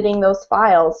start editing those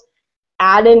files.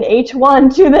 Add an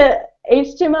H1 to the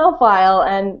HTML file.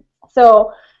 And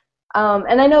so,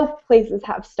 and I know places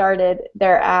have started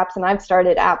their apps, and I've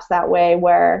started apps that way,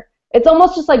 where it's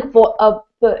almost just like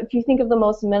if you think of the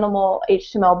most minimal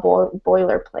HTML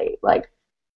boilerplate, like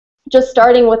just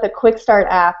starting with a quick start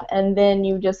app, and then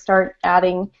you just start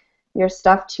adding your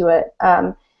stuff to it.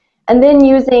 And then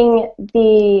using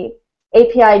the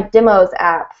API demos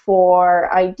app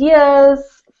for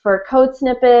ideas, for code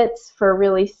snippets, for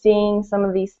really seeing some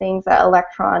of these things that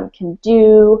Electron can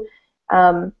do,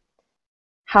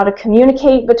 how to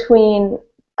communicate between.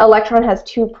 Electron has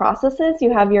two processes.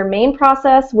 You have your main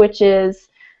process, which is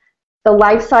the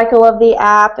life cycle of the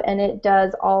app, and it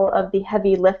does all of the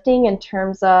heavy lifting in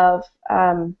terms of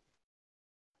the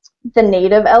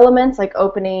native elements, like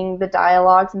opening the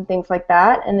dialogues and things like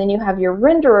that. And then you have your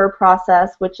renderer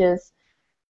process, which is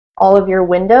all of your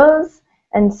windows.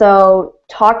 And so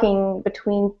talking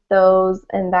between those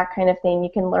and that kind of thing, you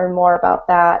can learn more about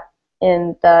that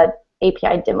in the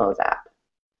API demos app.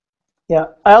 Yeah,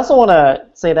 I also want to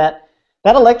say that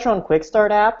Electron Quick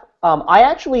Start app, I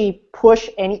actually push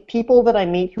any people that I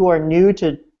meet who are new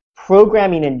to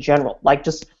programming in general, like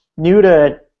just new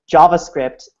to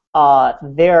JavaScript,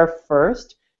 there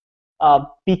first,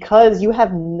 because you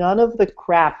have none of the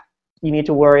crap you need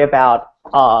to worry about.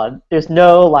 There's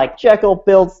no like Jekyll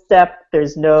build step.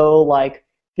 There's no like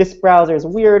this browser's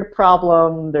weird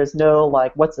problem. There's no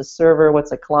like what's a server,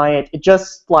 what's a client. It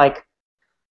just like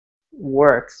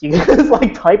works. You can just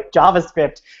like type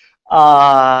JavaScript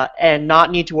and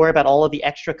not need to worry about all of the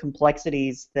extra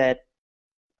complexities that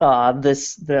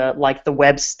the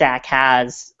web stack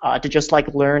has to just like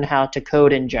learn how to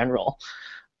code in general.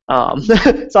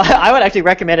 So I would actually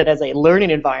recommend it as a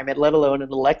learning environment, let alone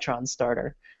an Electron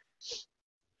starter.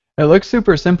 It looks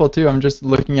super simple too. I'm just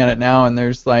looking at it now, and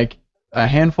there's like a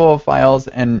handful of files,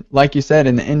 and like you said,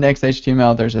 in the index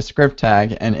HTML, there's a script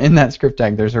tag, and in that script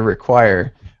tag, there's a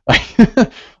require.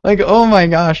 Like, oh my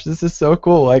gosh, this is so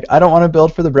cool. Like, I don't want to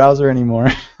build for the browser anymore.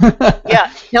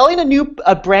 Yeah, telling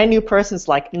a brand new person's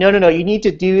like, no, you need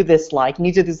to do this, like, you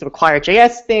need to do this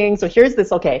require.js thing. So here's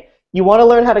this, okay, you want to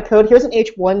learn how to code? Here's an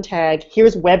H1 tag.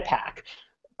 Here's Webpack.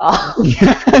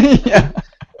 Yeah.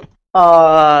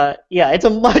 Yeah, it's a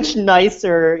much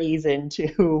nicer ease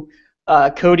into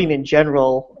coding in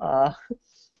general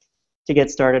to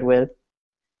get started with.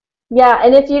 Yeah,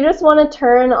 and if you just want to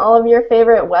turn all of your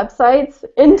favorite websites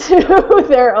into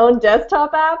their own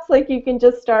desktop apps, like you can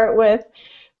just start with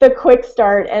the quick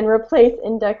start and replace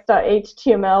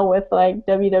index.html with like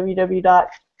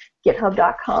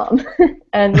www.github.com,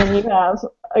 and then you have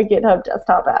a GitHub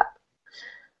desktop app.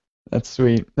 That's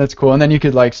sweet. That's cool. And then you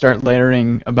could like start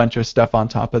layering a bunch of stuff on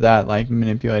top of that, like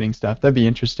manipulating stuff. That'd be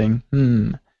interesting.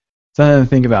 Something to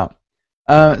think about.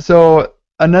 So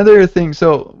another thing,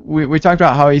 so we talked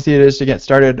about how easy it is to get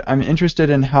started. I'm interested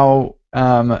in how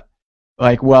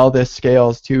well this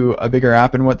scales to a bigger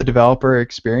app and what the developer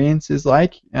experience is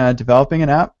like developing an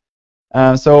app.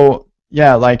 So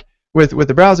yeah, like with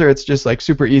the browser, it's just like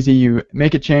super easy. You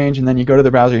make a change and then you go to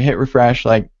the browser, you hit refresh.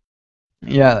 Like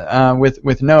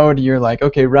with Node, you're like,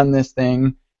 okay, run this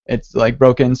thing. It's like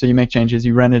broken, so you make changes,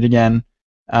 you run it again.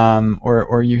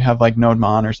 Or you have like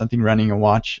NodeMon or something running a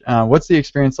watch. What's the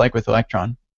experience like with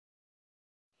Electron?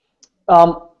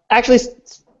 Actually,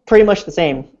 it's pretty much the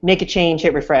same. Make a change,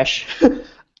 hit refresh,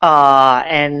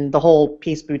 and the whole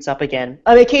piece boots up again.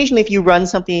 I mean, occasionally, if you run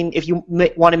something, if you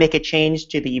want to make a change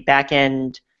to the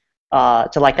backend,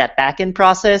 to like that backend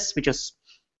process, we just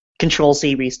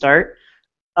Control-C restart.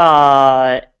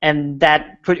 And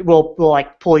that will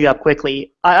like pull you up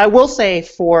quickly. I will say,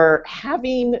 for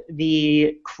having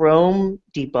the Chrome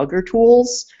debugger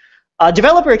tools,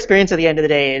 developer experience at the end of the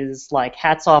day is like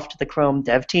hats off to the Chrome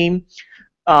dev team,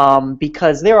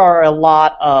 because there are a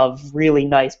lot of really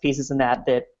nice pieces in that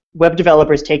web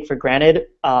developers take for granted.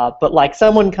 But like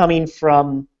someone coming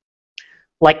from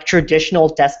like traditional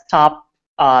desktop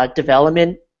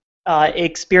development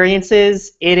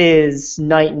experiences, it is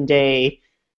night and day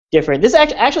different. This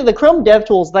actually the Chrome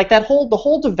DevTools, like the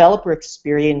whole developer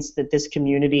experience that this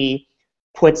community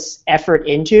puts effort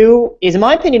into is, in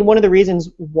my opinion, one of the reasons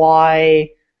why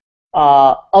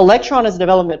Electron as a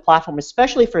development platform,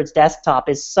 especially for its desktop,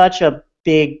 is such a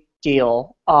big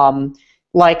deal.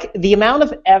 Like the amount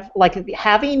of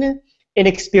having an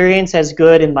experience as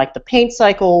good in like the paint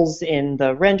cycles, in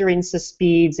the rendering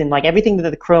speeds, and like everything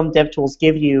that the Chrome DevTools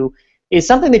give you is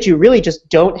something that you really just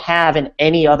don't have in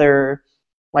any other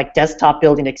like desktop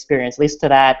building experience, at least to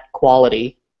that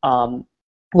quality,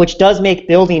 which does make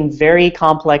building very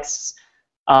complex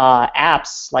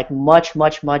apps like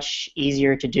much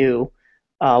easier to do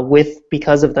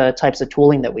because of the types of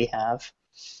tooling that we have.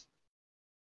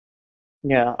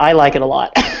 Yeah, I like it a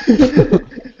lot.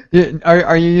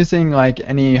 Are you using like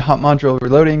any hot module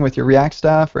reloading with your React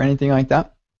stuff or anything like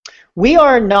that? We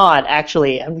are not,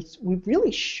 actually, and we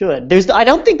really should. I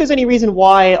don't think there's any reason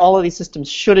why all of these systems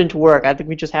shouldn't work. I think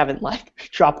we just haven't like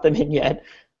dropped them in yet.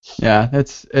 Yeah,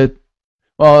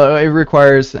 well, it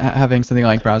requires having something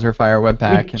like Browserify or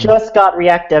Webpack. We just got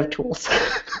React DevTools.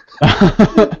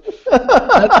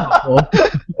 That's cool.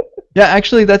 Yeah,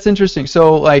 actually, that's interesting.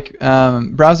 So, like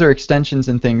browser extensions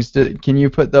and things, can you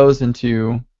put those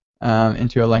into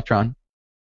Electron?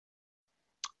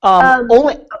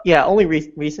 Only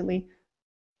recently.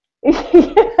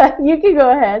 You can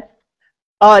go ahead.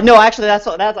 No, actually, that's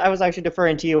I was actually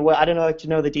deferring to you. I don't know if you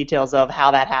know the details of how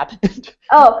that happened.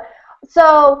 Oh,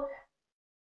 so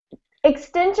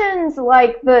extensions,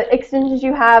 like the extensions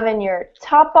you have in your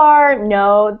top bar,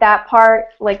 no, that part,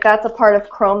 like that's a part of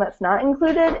Chrome that's not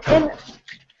included in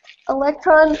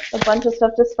Electron. A bunch of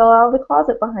stuff just fell out of the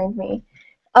closet behind me.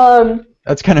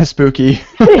 That's kind of spooky.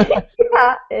 Yeah,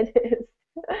 it is.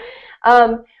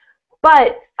 So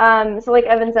like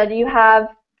Evan said, you have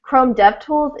Chrome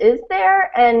DevTools is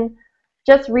there, and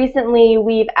just recently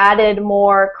we've added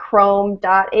more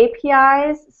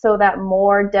Chrome.apis so that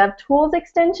more DevTools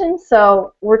extensions,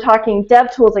 so we're talking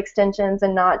DevTools extensions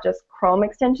and not just Chrome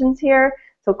extensions here.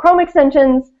 So Chrome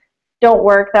extensions don't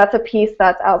work. That's a piece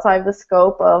that's outside the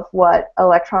scope of what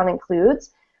Electron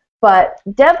includes. But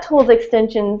DevTools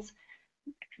extensions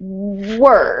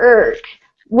work.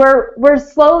 We're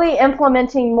slowly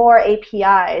implementing more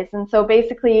APIs, and so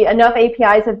basically enough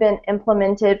APIs have been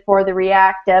implemented for the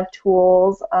React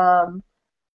DevTools,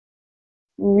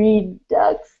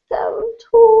 Redux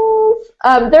DevTools.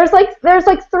 There's like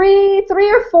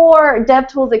three or four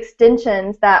DevTools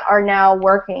extensions that are now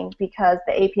working because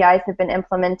the APIs have been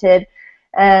implemented,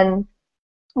 and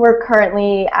we're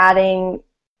currently adding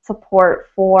support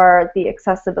for the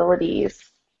accessibilities.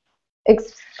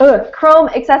 Chrome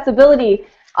accessibility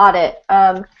audit.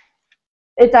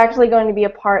 It's actually going to be a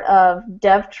part of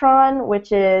Devtron,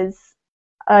 which is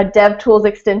a DevTools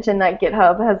extension that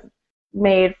GitHub has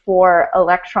made for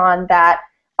Electron that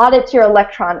audits your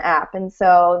Electron app. And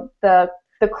so the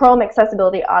Chrome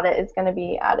accessibility audit is going to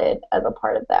be added as a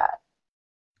part of that.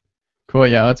 Cool,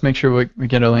 yeah, let's make sure we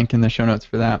get a link in the show notes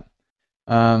for that.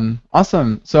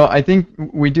 Awesome. So I think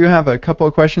we do have a couple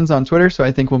of questions on Twitter, so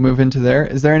I think we'll move into there.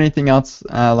 Is there anything else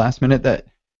last minute that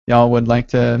y'all would like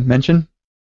to mention?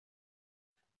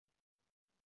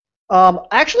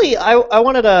 Actually, I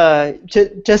wanted to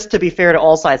just to be fair to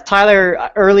all sides.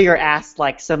 Tyler earlier asked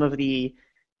like some of the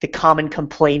common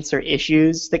complaints or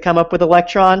issues that come up with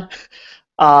Electron,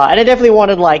 and I definitely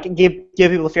wanted like give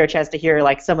people a fair chance to hear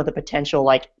like some of the potential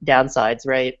like downsides,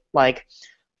 right? Like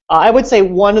I would say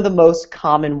one of the most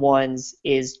common ones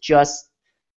is just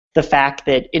the fact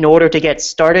that in order to get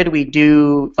started, we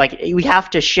have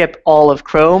to ship all of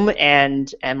Chrome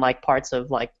and like parts of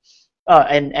like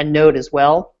and Node as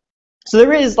well. So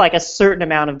there is like a certain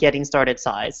amount of getting started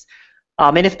size.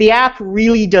 And if the app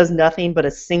really does nothing but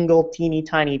a single teeny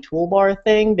tiny toolbar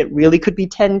thing that really could be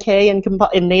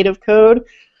 10K in native code,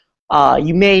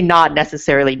 you may not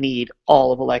necessarily need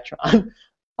all of Electron.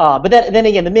 But then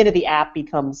again, the minute the app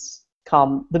becomes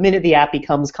complex,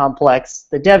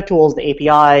 the dev tools, the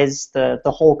APIs,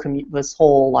 this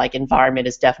whole like environment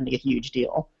is definitely a huge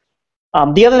deal.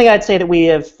 The other thing I'd say that we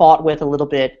have fought with a little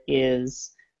bit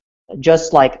is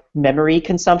just like memory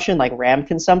consumption, like RAM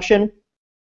consumption.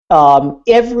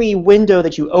 Every window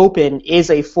that you open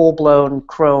is a full-blown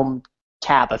Chrome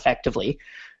tab, effectively,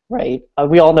 right?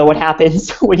 We all know what happens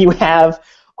when you have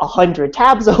 100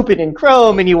 tabs open in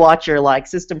Chrome and you watch your like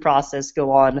system process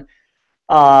go on.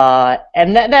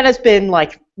 And that has been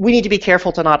like, we need to be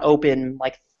careful to not open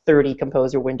like 30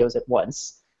 Composer windows at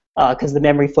once because the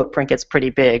memory footprint gets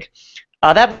pretty big.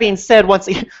 That being said, once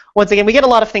again, we get a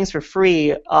lot of things for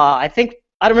free. I think,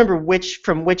 I don't remember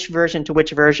from which version to which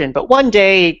version, but one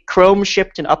day Chrome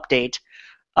shipped an update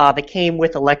that came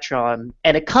with Electron,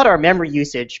 and it cut our memory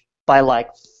usage by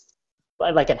like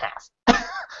in half.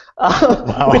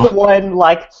 Wow. With one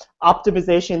like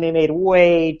optimization they made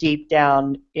way deep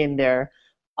down in there.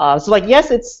 So like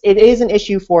yes, it is an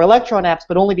issue for Electron apps,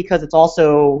 but only because it's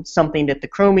also something that the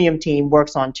Chromium team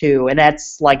works on too, and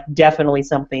that's like definitely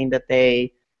something that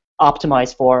they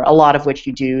optimize for, a lot of which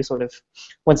you do sort of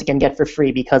once again get for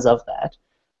free because of that.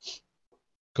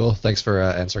 Cool. Thanks for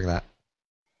answering that.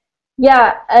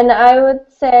 Yeah, and I would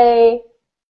say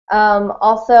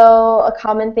also a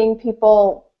common thing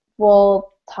people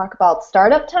will talk about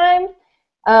startup time,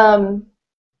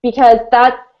 because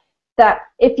that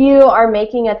if you are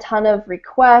making a ton of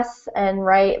requests and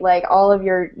like all of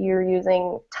you're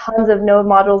using tons of node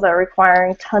modules that are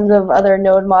requiring tons of other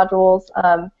node modules,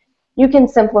 you can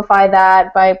simplify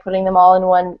that by putting them all in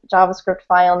one JavaScript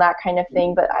file and that kind of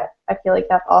thing. But I feel like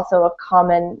that's also a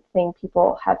common thing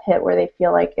people have hit, where they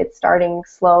feel like it's starting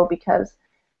slow because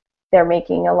they're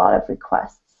making a lot of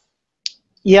requests.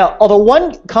 Yeah, although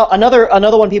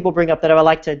another one people bring up that I would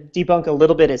like to debunk a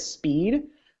little bit is speed.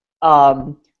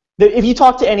 If you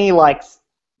talk to any like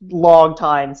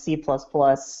long-time C++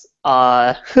 desktop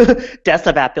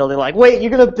app builder, like, wait,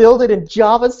 you're gonna build it in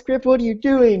JavaScript? What are you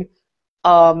doing?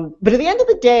 But at the end of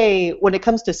the day, when it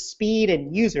comes to speed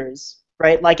and users,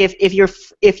 right? Like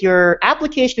if your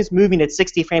application is moving at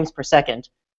 60 frames per second,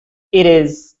 it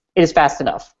is fast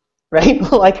enough, right?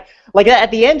 like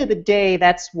at the end of the day,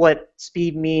 that's what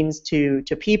speed means to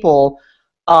people.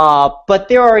 But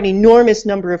there are an enormous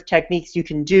number of techniques you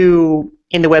can do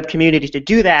in the web community to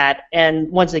do that. And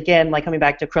once again, like coming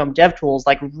back to Chrome DevTools,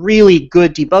 like really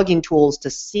good debugging tools to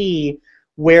see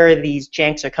where these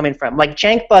janks are coming from. Like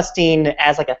jank busting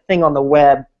as like a thing on the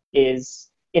web is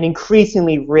an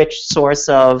increasingly rich source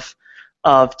of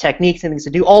techniques and things to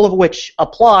do, all of which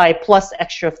apply, plus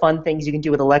extra fun things you can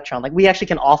do with Electron. Like we actually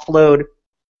can offload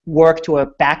work to a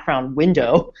background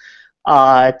window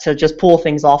to just pull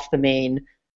things off the main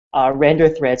render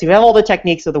thread. So you have all the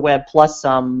techniques of the web plus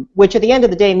some, which at the end of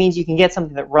the day means you can get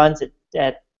something that runs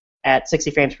at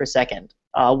 60 frames per second,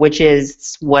 which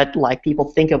is what like people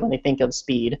think of when they think of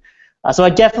speed. So I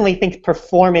definitely think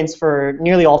performance for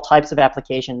nearly all types of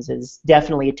applications is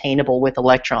definitely attainable with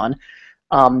Electron,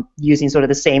 using sort of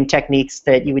the same techniques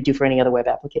that you would do for any other web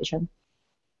application.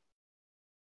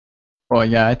 Well,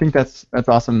 yeah, I think that's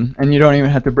awesome, and you don't even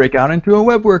have to break out into a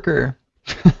web worker.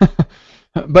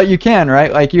 But you can, right?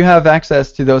 Like you have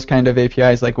access to those kind of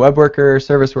APIs like web worker,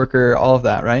 service worker, all of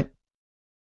that, right?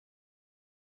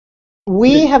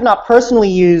 We have not personally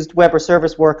used web or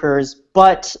service workers,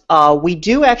 but we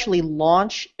do actually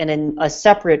launch a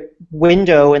separate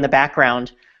window in the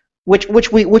background,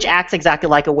 which acts exactly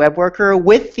like a web worker,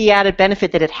 with the added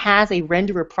benefit that it has a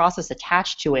renderer process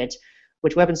attached to it,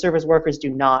 which web and service workers do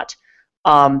not.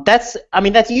 That's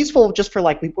useful just for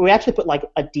like we actually put like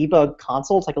a debug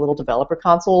console. It's like a little developer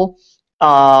console,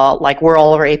 like where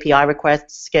all of our API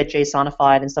requests get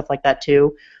JSONified and stuff like that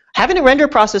too. Having a render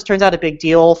process turns out a big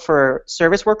deal for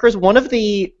service workers. One of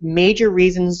the major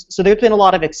reasons, so there's been a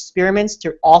lot of experiments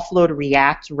to offload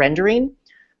React rendering,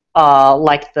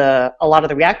 like a lot of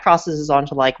the React processes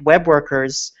onto like web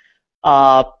workers.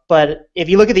 But if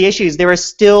you look at the issues, there are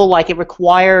still like it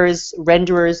requires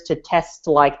renderers to test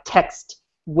like text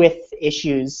width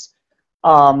issues.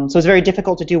 So it's very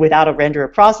difficult to do without a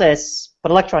renderer process.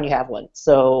 But Electron, you have one,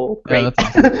 so great. Yeah,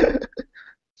 that's awesome.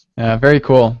 Yeah, very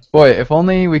cool. Boy, if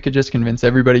only we could just convince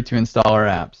everybody to install our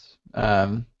apps.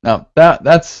 No,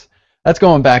 that's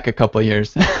going back a couple of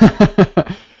years.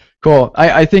 Cool.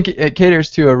 I think it caters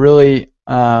to a really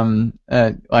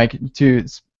like to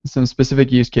some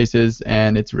specific use cases,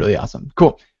 and it's really awesome.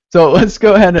 Cool. So let's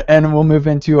go ahead and we'll move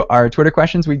into our Twitter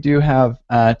questions. We do have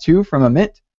two from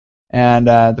Amit, and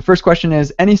the first question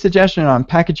is: any suggestion on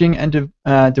packaging and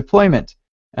deployment?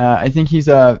 I think he's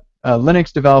a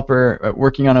Linux developer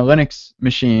working on a Linux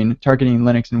machine targeting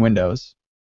Linux and Windows.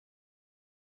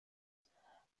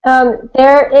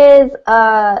 There is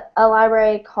a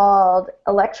library called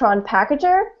Electron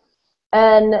Packager,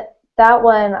 and that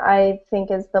one I think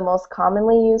is the most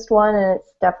commonly used one, and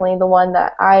it's definitely the one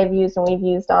that I've used and we've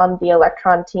used on the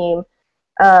Electron team.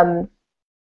 And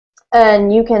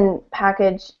you can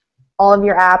package all of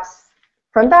your apps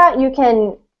from that. You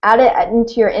can add it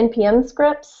into your NPM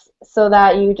scripts so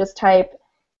that you just type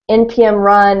npm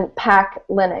run pack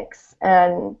Linux,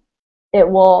 and it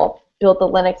will build the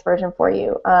Linux version for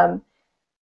you.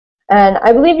 And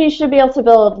I believe you should be able to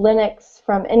build Linux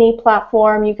from any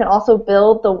platform. You can also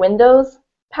build the Windows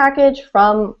package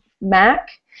from Mac.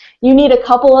 You need a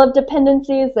couple of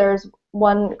dependencies. There's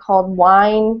one called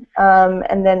Wine,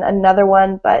 and then another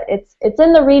one, but it's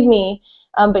in the README.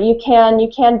 But you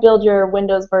can build your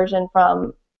Windows version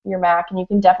from your Mac, and you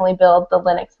can definitely build the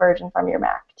Linux version from your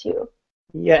Mac too.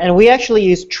 Yeah, and we actually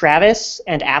use Travis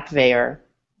and AppVeyor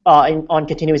on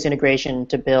continuous integration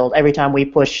to build. Every time we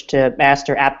push to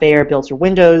master, AppVeyor builds for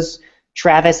Windows.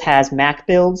 Travis has Mac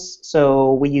builds,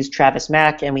 so we use Travis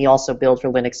Mac, and we also build for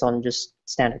Linux on just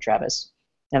standard Travis,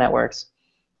 and that works.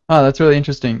 Oh, that's really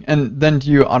interesting. And then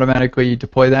do you automatically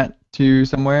deploy that to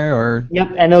somewhere, or?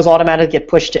 Yep, and those automatically get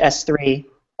pushed to S3,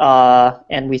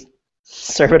 and we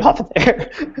serve it off of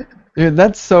there. Dude,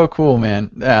 that's so cool,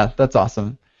 man. Yeah, that's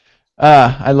awesome.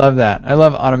 I love that. I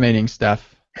love automating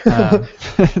stuff.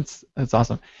 It's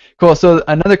awesome. Cool. So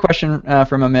another question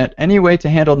from Amit. Any way to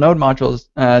handle node modules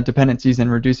dependencies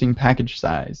and reducing package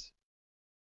size?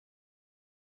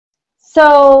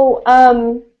 So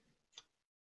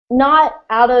not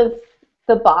out of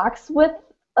the box with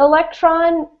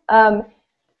Electron.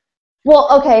 Well,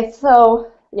 okay,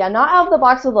 so yeah, not out of the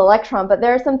box with Electron, but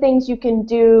there are some things you can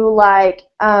do, like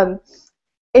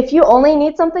if you only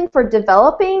need something for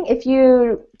developing, if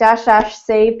you --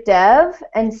 save dev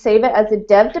and save it as a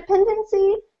dev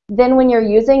dependency, then when you're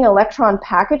using Electron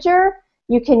Packager,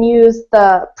 you can use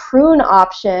the prune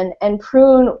option, and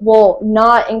prune will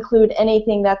not include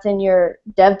anything that's in your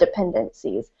dev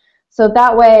dependencies. So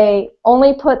that way,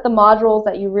 only put the modules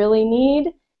that you really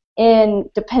need in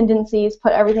dependencies,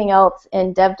 put everything else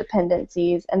in dev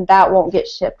dependencies, and that won't get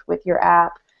shipped with your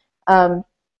app.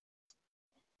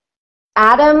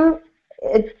 Atom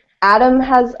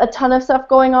has a ton of stuff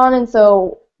going on, and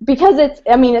so because it's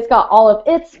got all of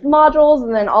its modules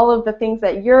and then all of the things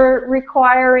that you're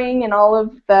requiring and all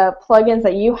of the plugins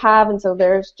that you have, and so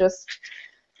there's just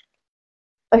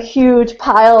a huge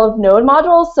pile of node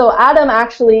modules. So Atom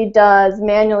actually does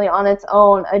manually on its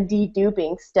own a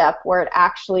deduping step where it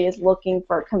actually is looking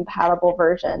for compatible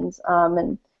versions,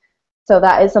 and so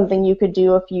that is something you could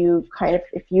do if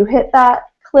you hit that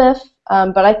cliff.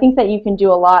 But I think that you can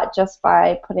do a lot just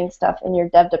by putting stuff in your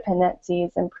dev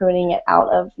dependencies and pruning it out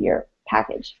of your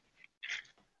package.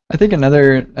 I think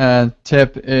another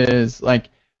tip is, like,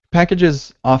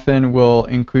 packages often will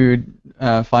include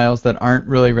files that aren't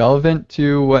really relevant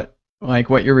to what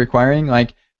you're requiring.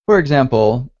 Like, for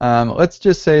example, let's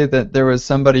just say that there was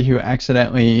somebody who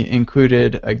accidentally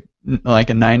included a 9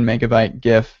 megabyte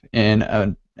GIF in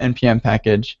an npm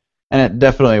package, and it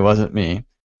definitely wasn't me.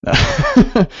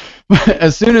 But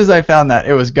as soon as I found that,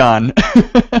 it was gone.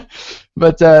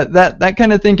 But that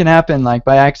kind of thing can happen, like,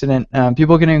 by accident.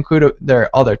 People can include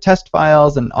all their test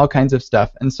files and all kinds of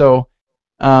stuff. And so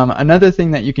another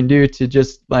thing that you can do to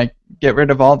just, like, get rid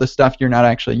of all the stuff you're not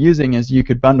actually using is you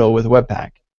could bundle with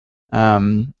Webpack.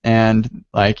 And,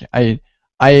 like, I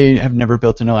have never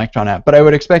built an Electron app, but I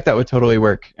would expect that would totally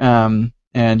work. And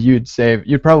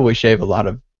you'd probably shave a lot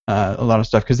of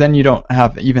stuff, because then you don't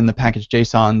have even the package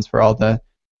JSONs for all the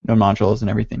node modules and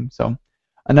everything. So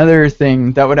another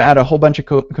thing that would add a whole bunch of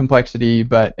complexity,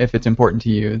 but if it's important to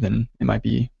you, then it might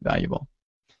be valuable.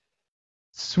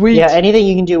 Sweet. Yeah, anything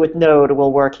you can do with Node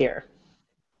will work here.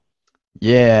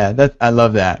 Yeah, I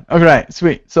love that. All right,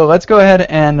 sweet. So let's go ahead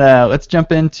and let's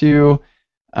jump into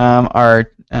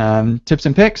our tips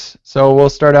and picks. So we'll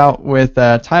start out with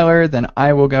Tyler, then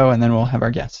I will go, and then we'll have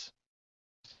our guests.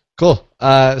 Cool.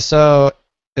 So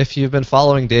if you've been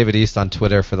following David East on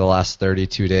Twitter for the last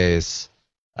 32 days,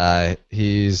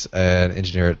 he's an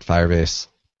engineer at Firebase.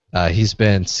 He's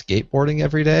been skateboarding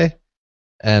every day,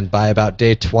 and by about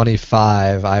day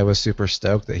 25, I was super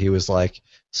stoked that he was, like,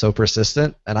 so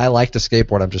persistent. And I like to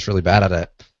skateboard, I'm just really bad at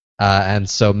it. And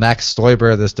so Max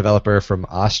Stoiber, this developer from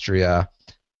Austria,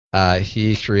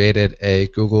 he created a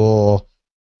Google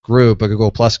group, a Google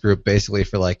Plus group, basically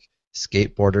for, like,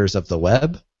 skateboarders of the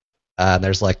web. And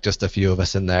there's, like, just a few of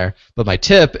us in there. But my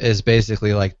tip is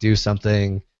basically, like, do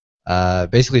something,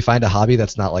 basically find a hobby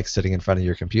that's not, like, sitting in front of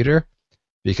your computer,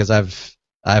 because I've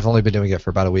only been doing it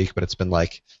for about a week, but it's been,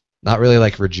 like, not really,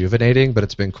 like, rejuvenating, but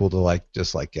it's been cool to, like,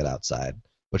 just, like, get outside,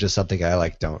 which is something I,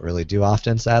 like, don't really do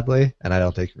often, sadly, and I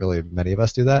don't think really many of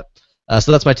us do that.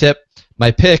 So that's my tip. My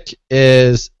pick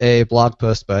is a blog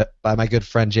post by my good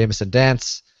friend Jameson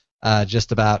Dance,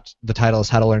 just about, the title is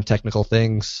How to Learn Technical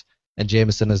Things. And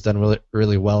Jameson has done really,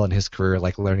 really well in his career,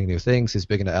 like, learning new things. He's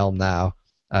big into Elm now,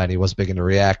 and he was big into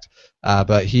React.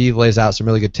 But he lays out some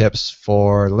really good tips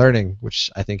for learning, which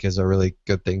I think is a really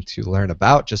good thing to learn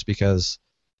about, just because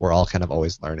we're all kind of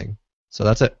always learning. So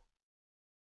that's it.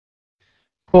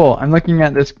 Cool. I'm looking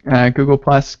at this Google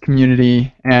Plus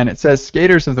community, and it says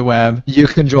Skaters of the Web. You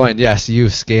can join. Yes, you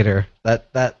skater.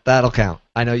 That'll count.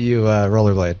 I know you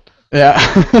rollerblade.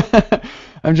 Yeah.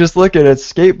 I'm just looking at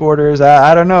skateboarders.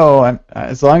 I don't know.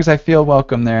 As long as I feel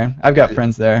welcome there, I've got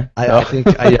friends there. So.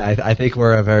 I think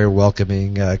we're a very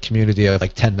welcoming community of,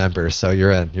 like, 10 members. So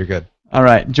you're in. You're good. All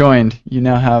right, joined. You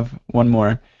now have one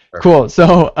more. Perfect. Cool.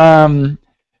 So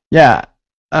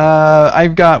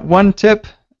I've got one tip,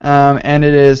 and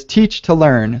it is teach to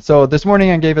learn. So this morning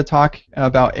I gave a talk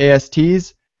about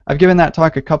ASTs. I've given that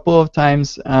talk a couple of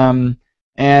times,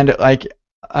 and, like,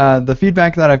 the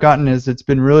feedback that I've gotten is it's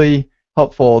been really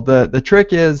helpful. The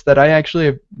trick is that I actually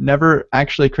have never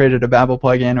actually created a Babel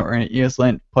plugin or an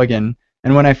ESLint plugin.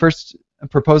 And when I first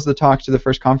proposed the talk to the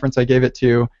first conference I gave it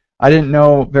to, I didn't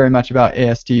know very much about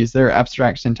ASTs. They're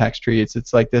abstract syntax trees.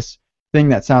 It's like this thing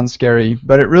that sounds scary,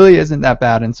 but it really isn't that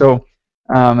bad. And so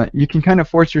you can kind of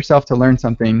force yourself to learn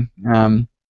something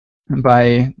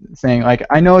by saying, like,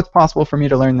 I know it's possible for me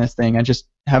to learn this thing. I just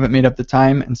haven't made up the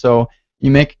time. And so you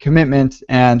make a commitment,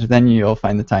 and then you'll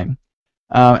find the time.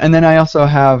 And then I also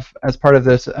have, as part of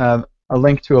this, a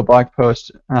link to a blog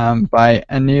post by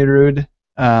Anirudh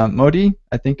Modi.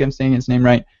 I think I'm saying his name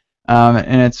right.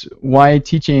 And it's why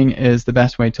teaching is the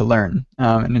best way to learn.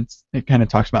 And it kind of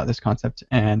talks about this concept,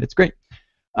 and it's great.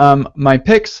 My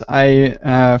picks,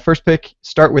 first pick,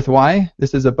 Start With Why.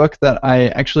 This is a book that I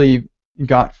actually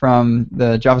got from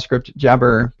the JavaScript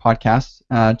Jabber podcast.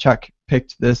 Chuck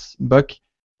picked this book,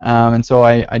 and so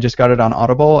I just got it on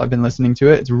Audible. I've been listening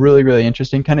to it. It's really, really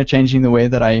interesting, kind of changing the way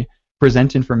that I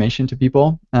present information to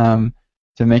people to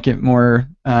make it more,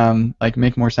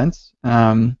 make more sense.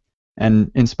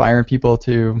 And inspire people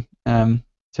to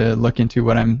look into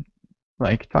what I'm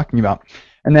talking about.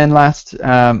 And then last,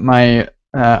 I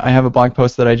have a blog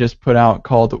post that I just put out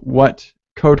called "What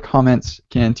Code Comments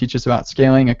Can Teach Us About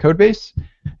Scaling a Code Base,"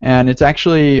 and it's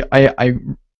actually I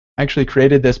actually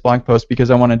created this blog post because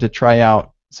I wanted to try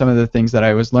out some of the things that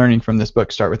I was learning from this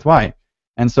book, Start With Why.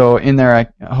 And so in there, I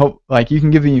hope you can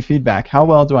give me feedback. How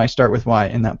well do I start with why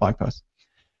in that blog post?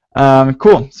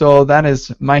 Cool. So that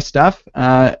is my stuff.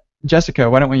 Jessica,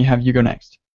 why don't we have you go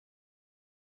next?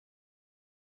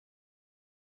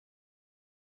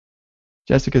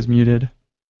 Jessica's muted.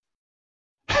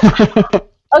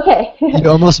 Okay. You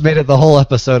almost made it the whole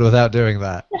episode without doing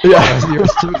that. Yeah. You were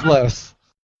too close.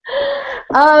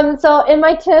 So in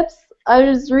my tips, I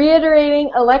was reiterating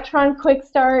Electron Quick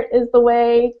Start is the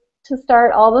way to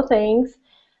start all the things.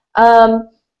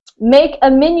 Make a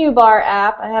menu bar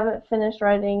app. I haven't finished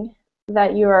writing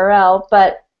that URL,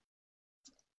 but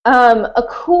a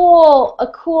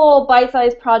cool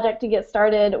bite-sized project to get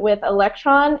started with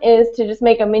Electron is to just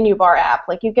make a menu bar app.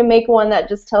 Like, you can make one that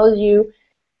just tells you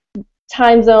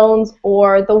time zones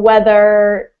or the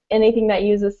weather, anything that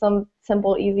uses some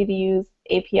simple, easy-to-use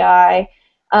API.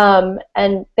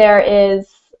 And there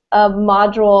is a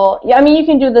module. Yeah, I mean, you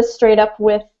can do this straight up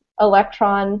with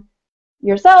Electron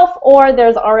yourself, or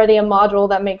there's already a module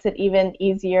that makes it even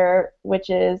easier, which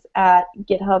is at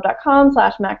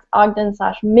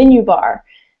github.com/maxogden/menubar.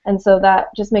 And so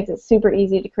that just makes it super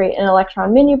easy to create an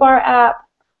Electron menu bar app.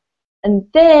 And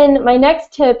then my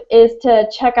next tip is to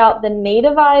check out the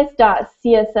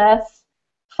nativize.css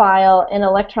file in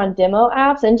Electron demo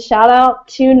apps, and shout out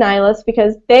to Nihilus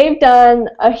because they've done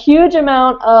a huge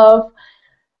amount of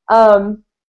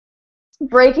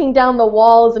breaking down the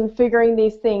walls and figuring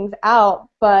these things out.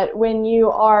 But when you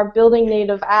are building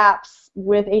native apps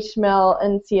with HTML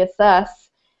and CSS,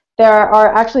 there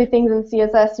are actually things in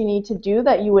CSS you need to do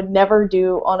that you would never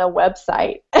do on a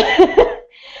website.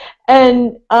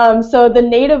 And so the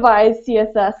nativize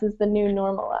CSS is the new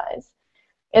normalize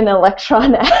in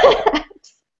Electron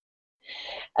Apps.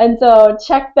 And so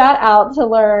check that out to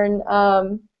learn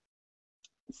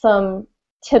some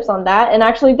tips on that. And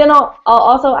actually then I'll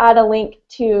also add a link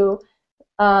to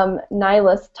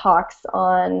Nihilus talks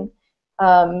on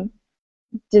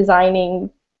designing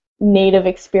native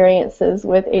experiences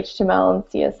with HTML and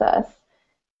CSS.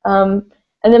 And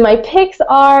then my picks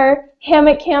are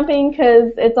hammock camping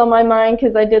because it's on my mind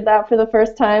because I did that for the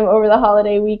first time over the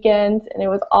holiday weekend and it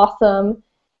was awesome.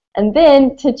 And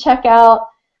then to check out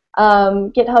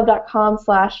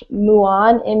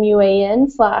github.com/muan,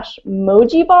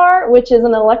 MUAN/mojibar, which is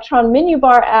an Electron menu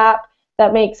bar app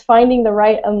that makes finding the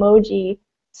right emoji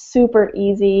super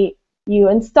easy. You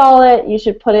install it, you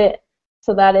should put it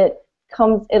so that it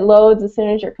loads as soon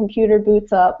as your computer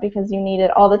boots up because you need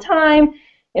it all the time.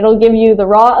 It'll give you the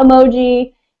raw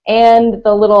emoji and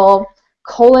the little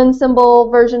colon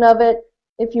symbol version of it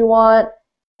if you want.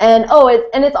 And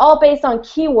it's all based on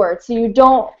keywords, so you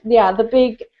don't, the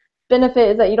big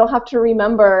benefit is that you don't have to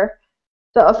remember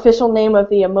the official name of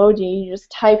the emoji. You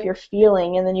just type your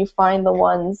feeling and then you find the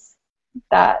ones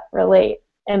that relate.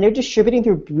 And they're distributing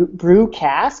through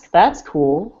Brewcask? That's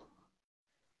cool.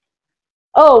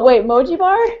 Oh, wait,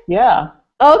 Mojibar? Yeah.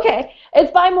 Okay.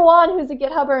 It's by Muan, who's a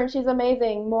GitHubber, and she's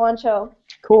amazing. Muan Cho.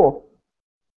 Cool.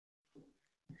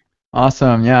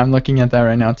 Awesome. Yeah, I'm looking at that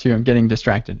right now too. I'm getting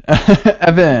distracted.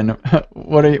 Evan,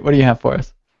 what do you have for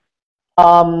us?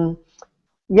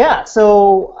 Yeah,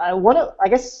 so I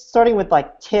guess starting with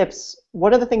tips,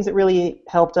 one of the things that really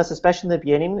helped us, especially in the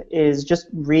beginning, is just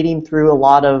reading through a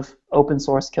lot of open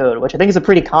source code, which I think is a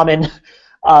pretty common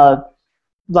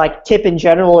like tip in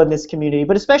general in this community,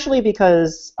 but especially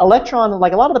because Electron,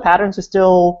 like a lot of the patterns are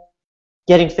still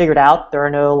getting figured out. There are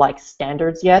no like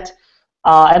standards yet,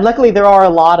 and luckily there are a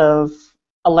lot of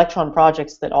Electron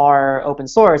projects that are open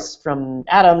source, from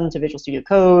Atom to Visual Studio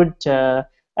Code to,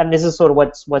 and this is sort of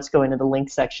what's going in the link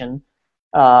section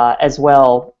as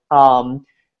well.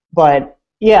 But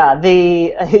yeah,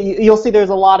 you'll see there's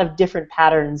a lot of different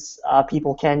patterns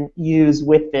people can use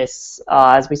with this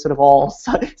as we sort of all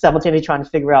simultaneously trying to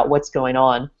figure out what's going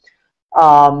on.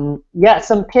 Yeah,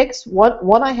 some picks.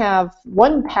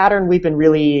 One pattern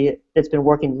that's been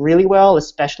working really well,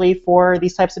 especially for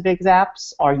these types of big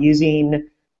apps, are using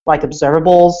like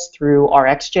observables through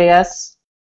RxJS,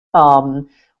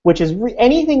 which is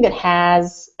anything that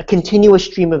has a continuous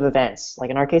stream of events, like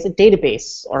in our case a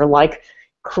database, or like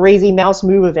crazy mouse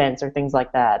move events or things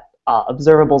like that.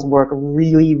 Observables work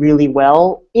really, really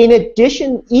well. In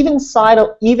addition, even side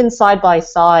by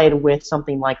side with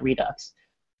something like Redux.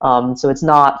 So it's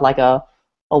not like a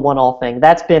one-all thing.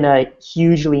 That's been a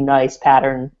hugely nice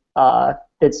pattern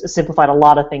that's simplified a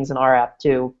lot of things in our app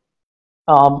too.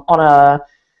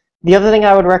 The other thing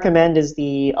I would recommend is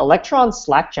the Electron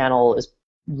Slack channel is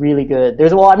really good.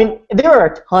 There are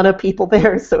a ton of people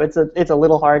there, so it's a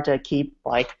little hard to keep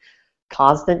like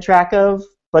constant track of.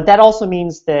 But that also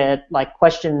means that like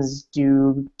questions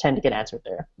do tend to get answered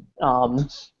there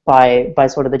by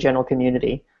sort of the general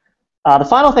community. The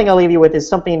final thing I'll leave you with is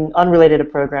something unrelated to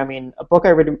programming. A book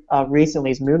I read recently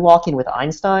is Moonwalking with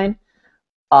Einstein,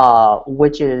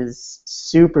 which is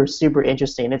super, super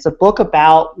interesting. It's a book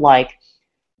about like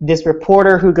this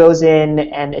reporter who goes in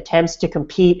and attempts to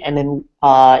compete, and then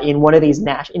in one of these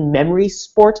in memory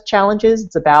sport challenges,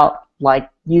 it's about like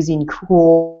using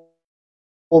cool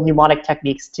mnemonic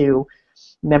techniques to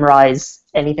memorize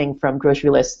anything from grocery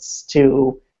lists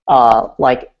to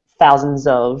like thousands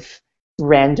of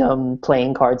random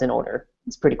playing cards in order.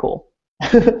 It's pretty cool.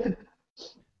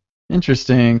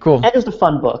 Interesting. Cool. And just a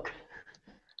fun book.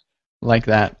 Like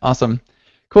that. Awesome.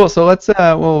 Cool. So let's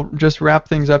we'll just wrap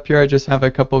things up here. I just have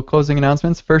a couple closing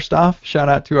announcements. First off, shout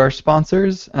out to our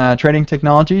sponsors, Trading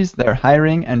Technologies. They're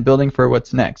hiring and building for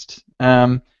what's next.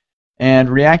 And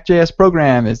React.js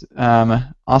Program is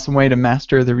awesome way to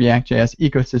master the React.js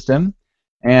ecosystem.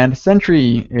 And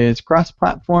Sentry is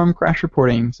cross-platform crash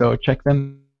reporting, so check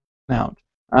them out.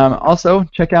 Also,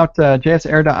 check out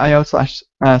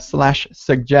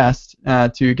jsair.io/suggest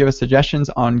to give us suggestions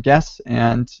on guests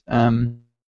and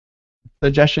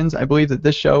suggestions. I believe that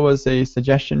this show was a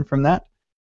suggestion from that.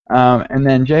 And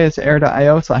then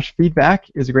jsair.io/feedback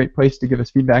is a great place to give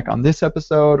us feedback on this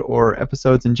episode or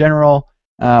episodes in general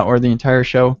or the entire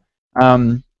show.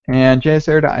 And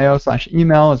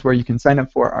jsair.io/email is where you can sign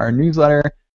up for our newsletter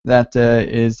that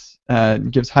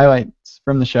gives highlights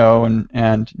from the show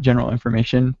and general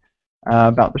information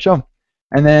about the show.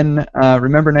 And then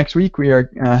remember, next week we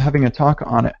are having a talk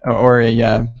on it, or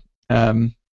a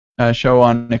show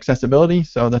on accessibility,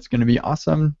 so that's going to be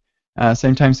awesome.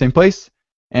 Same time, same place.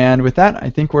 And with that, I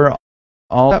think we're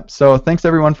all up. So thanks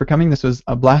everyone for coming. This was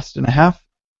a blast and a half,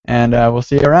 and we'll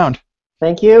see you around.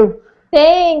 Thank you.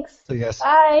 Thanks. See you guys.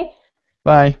 Bye.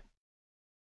 Bye.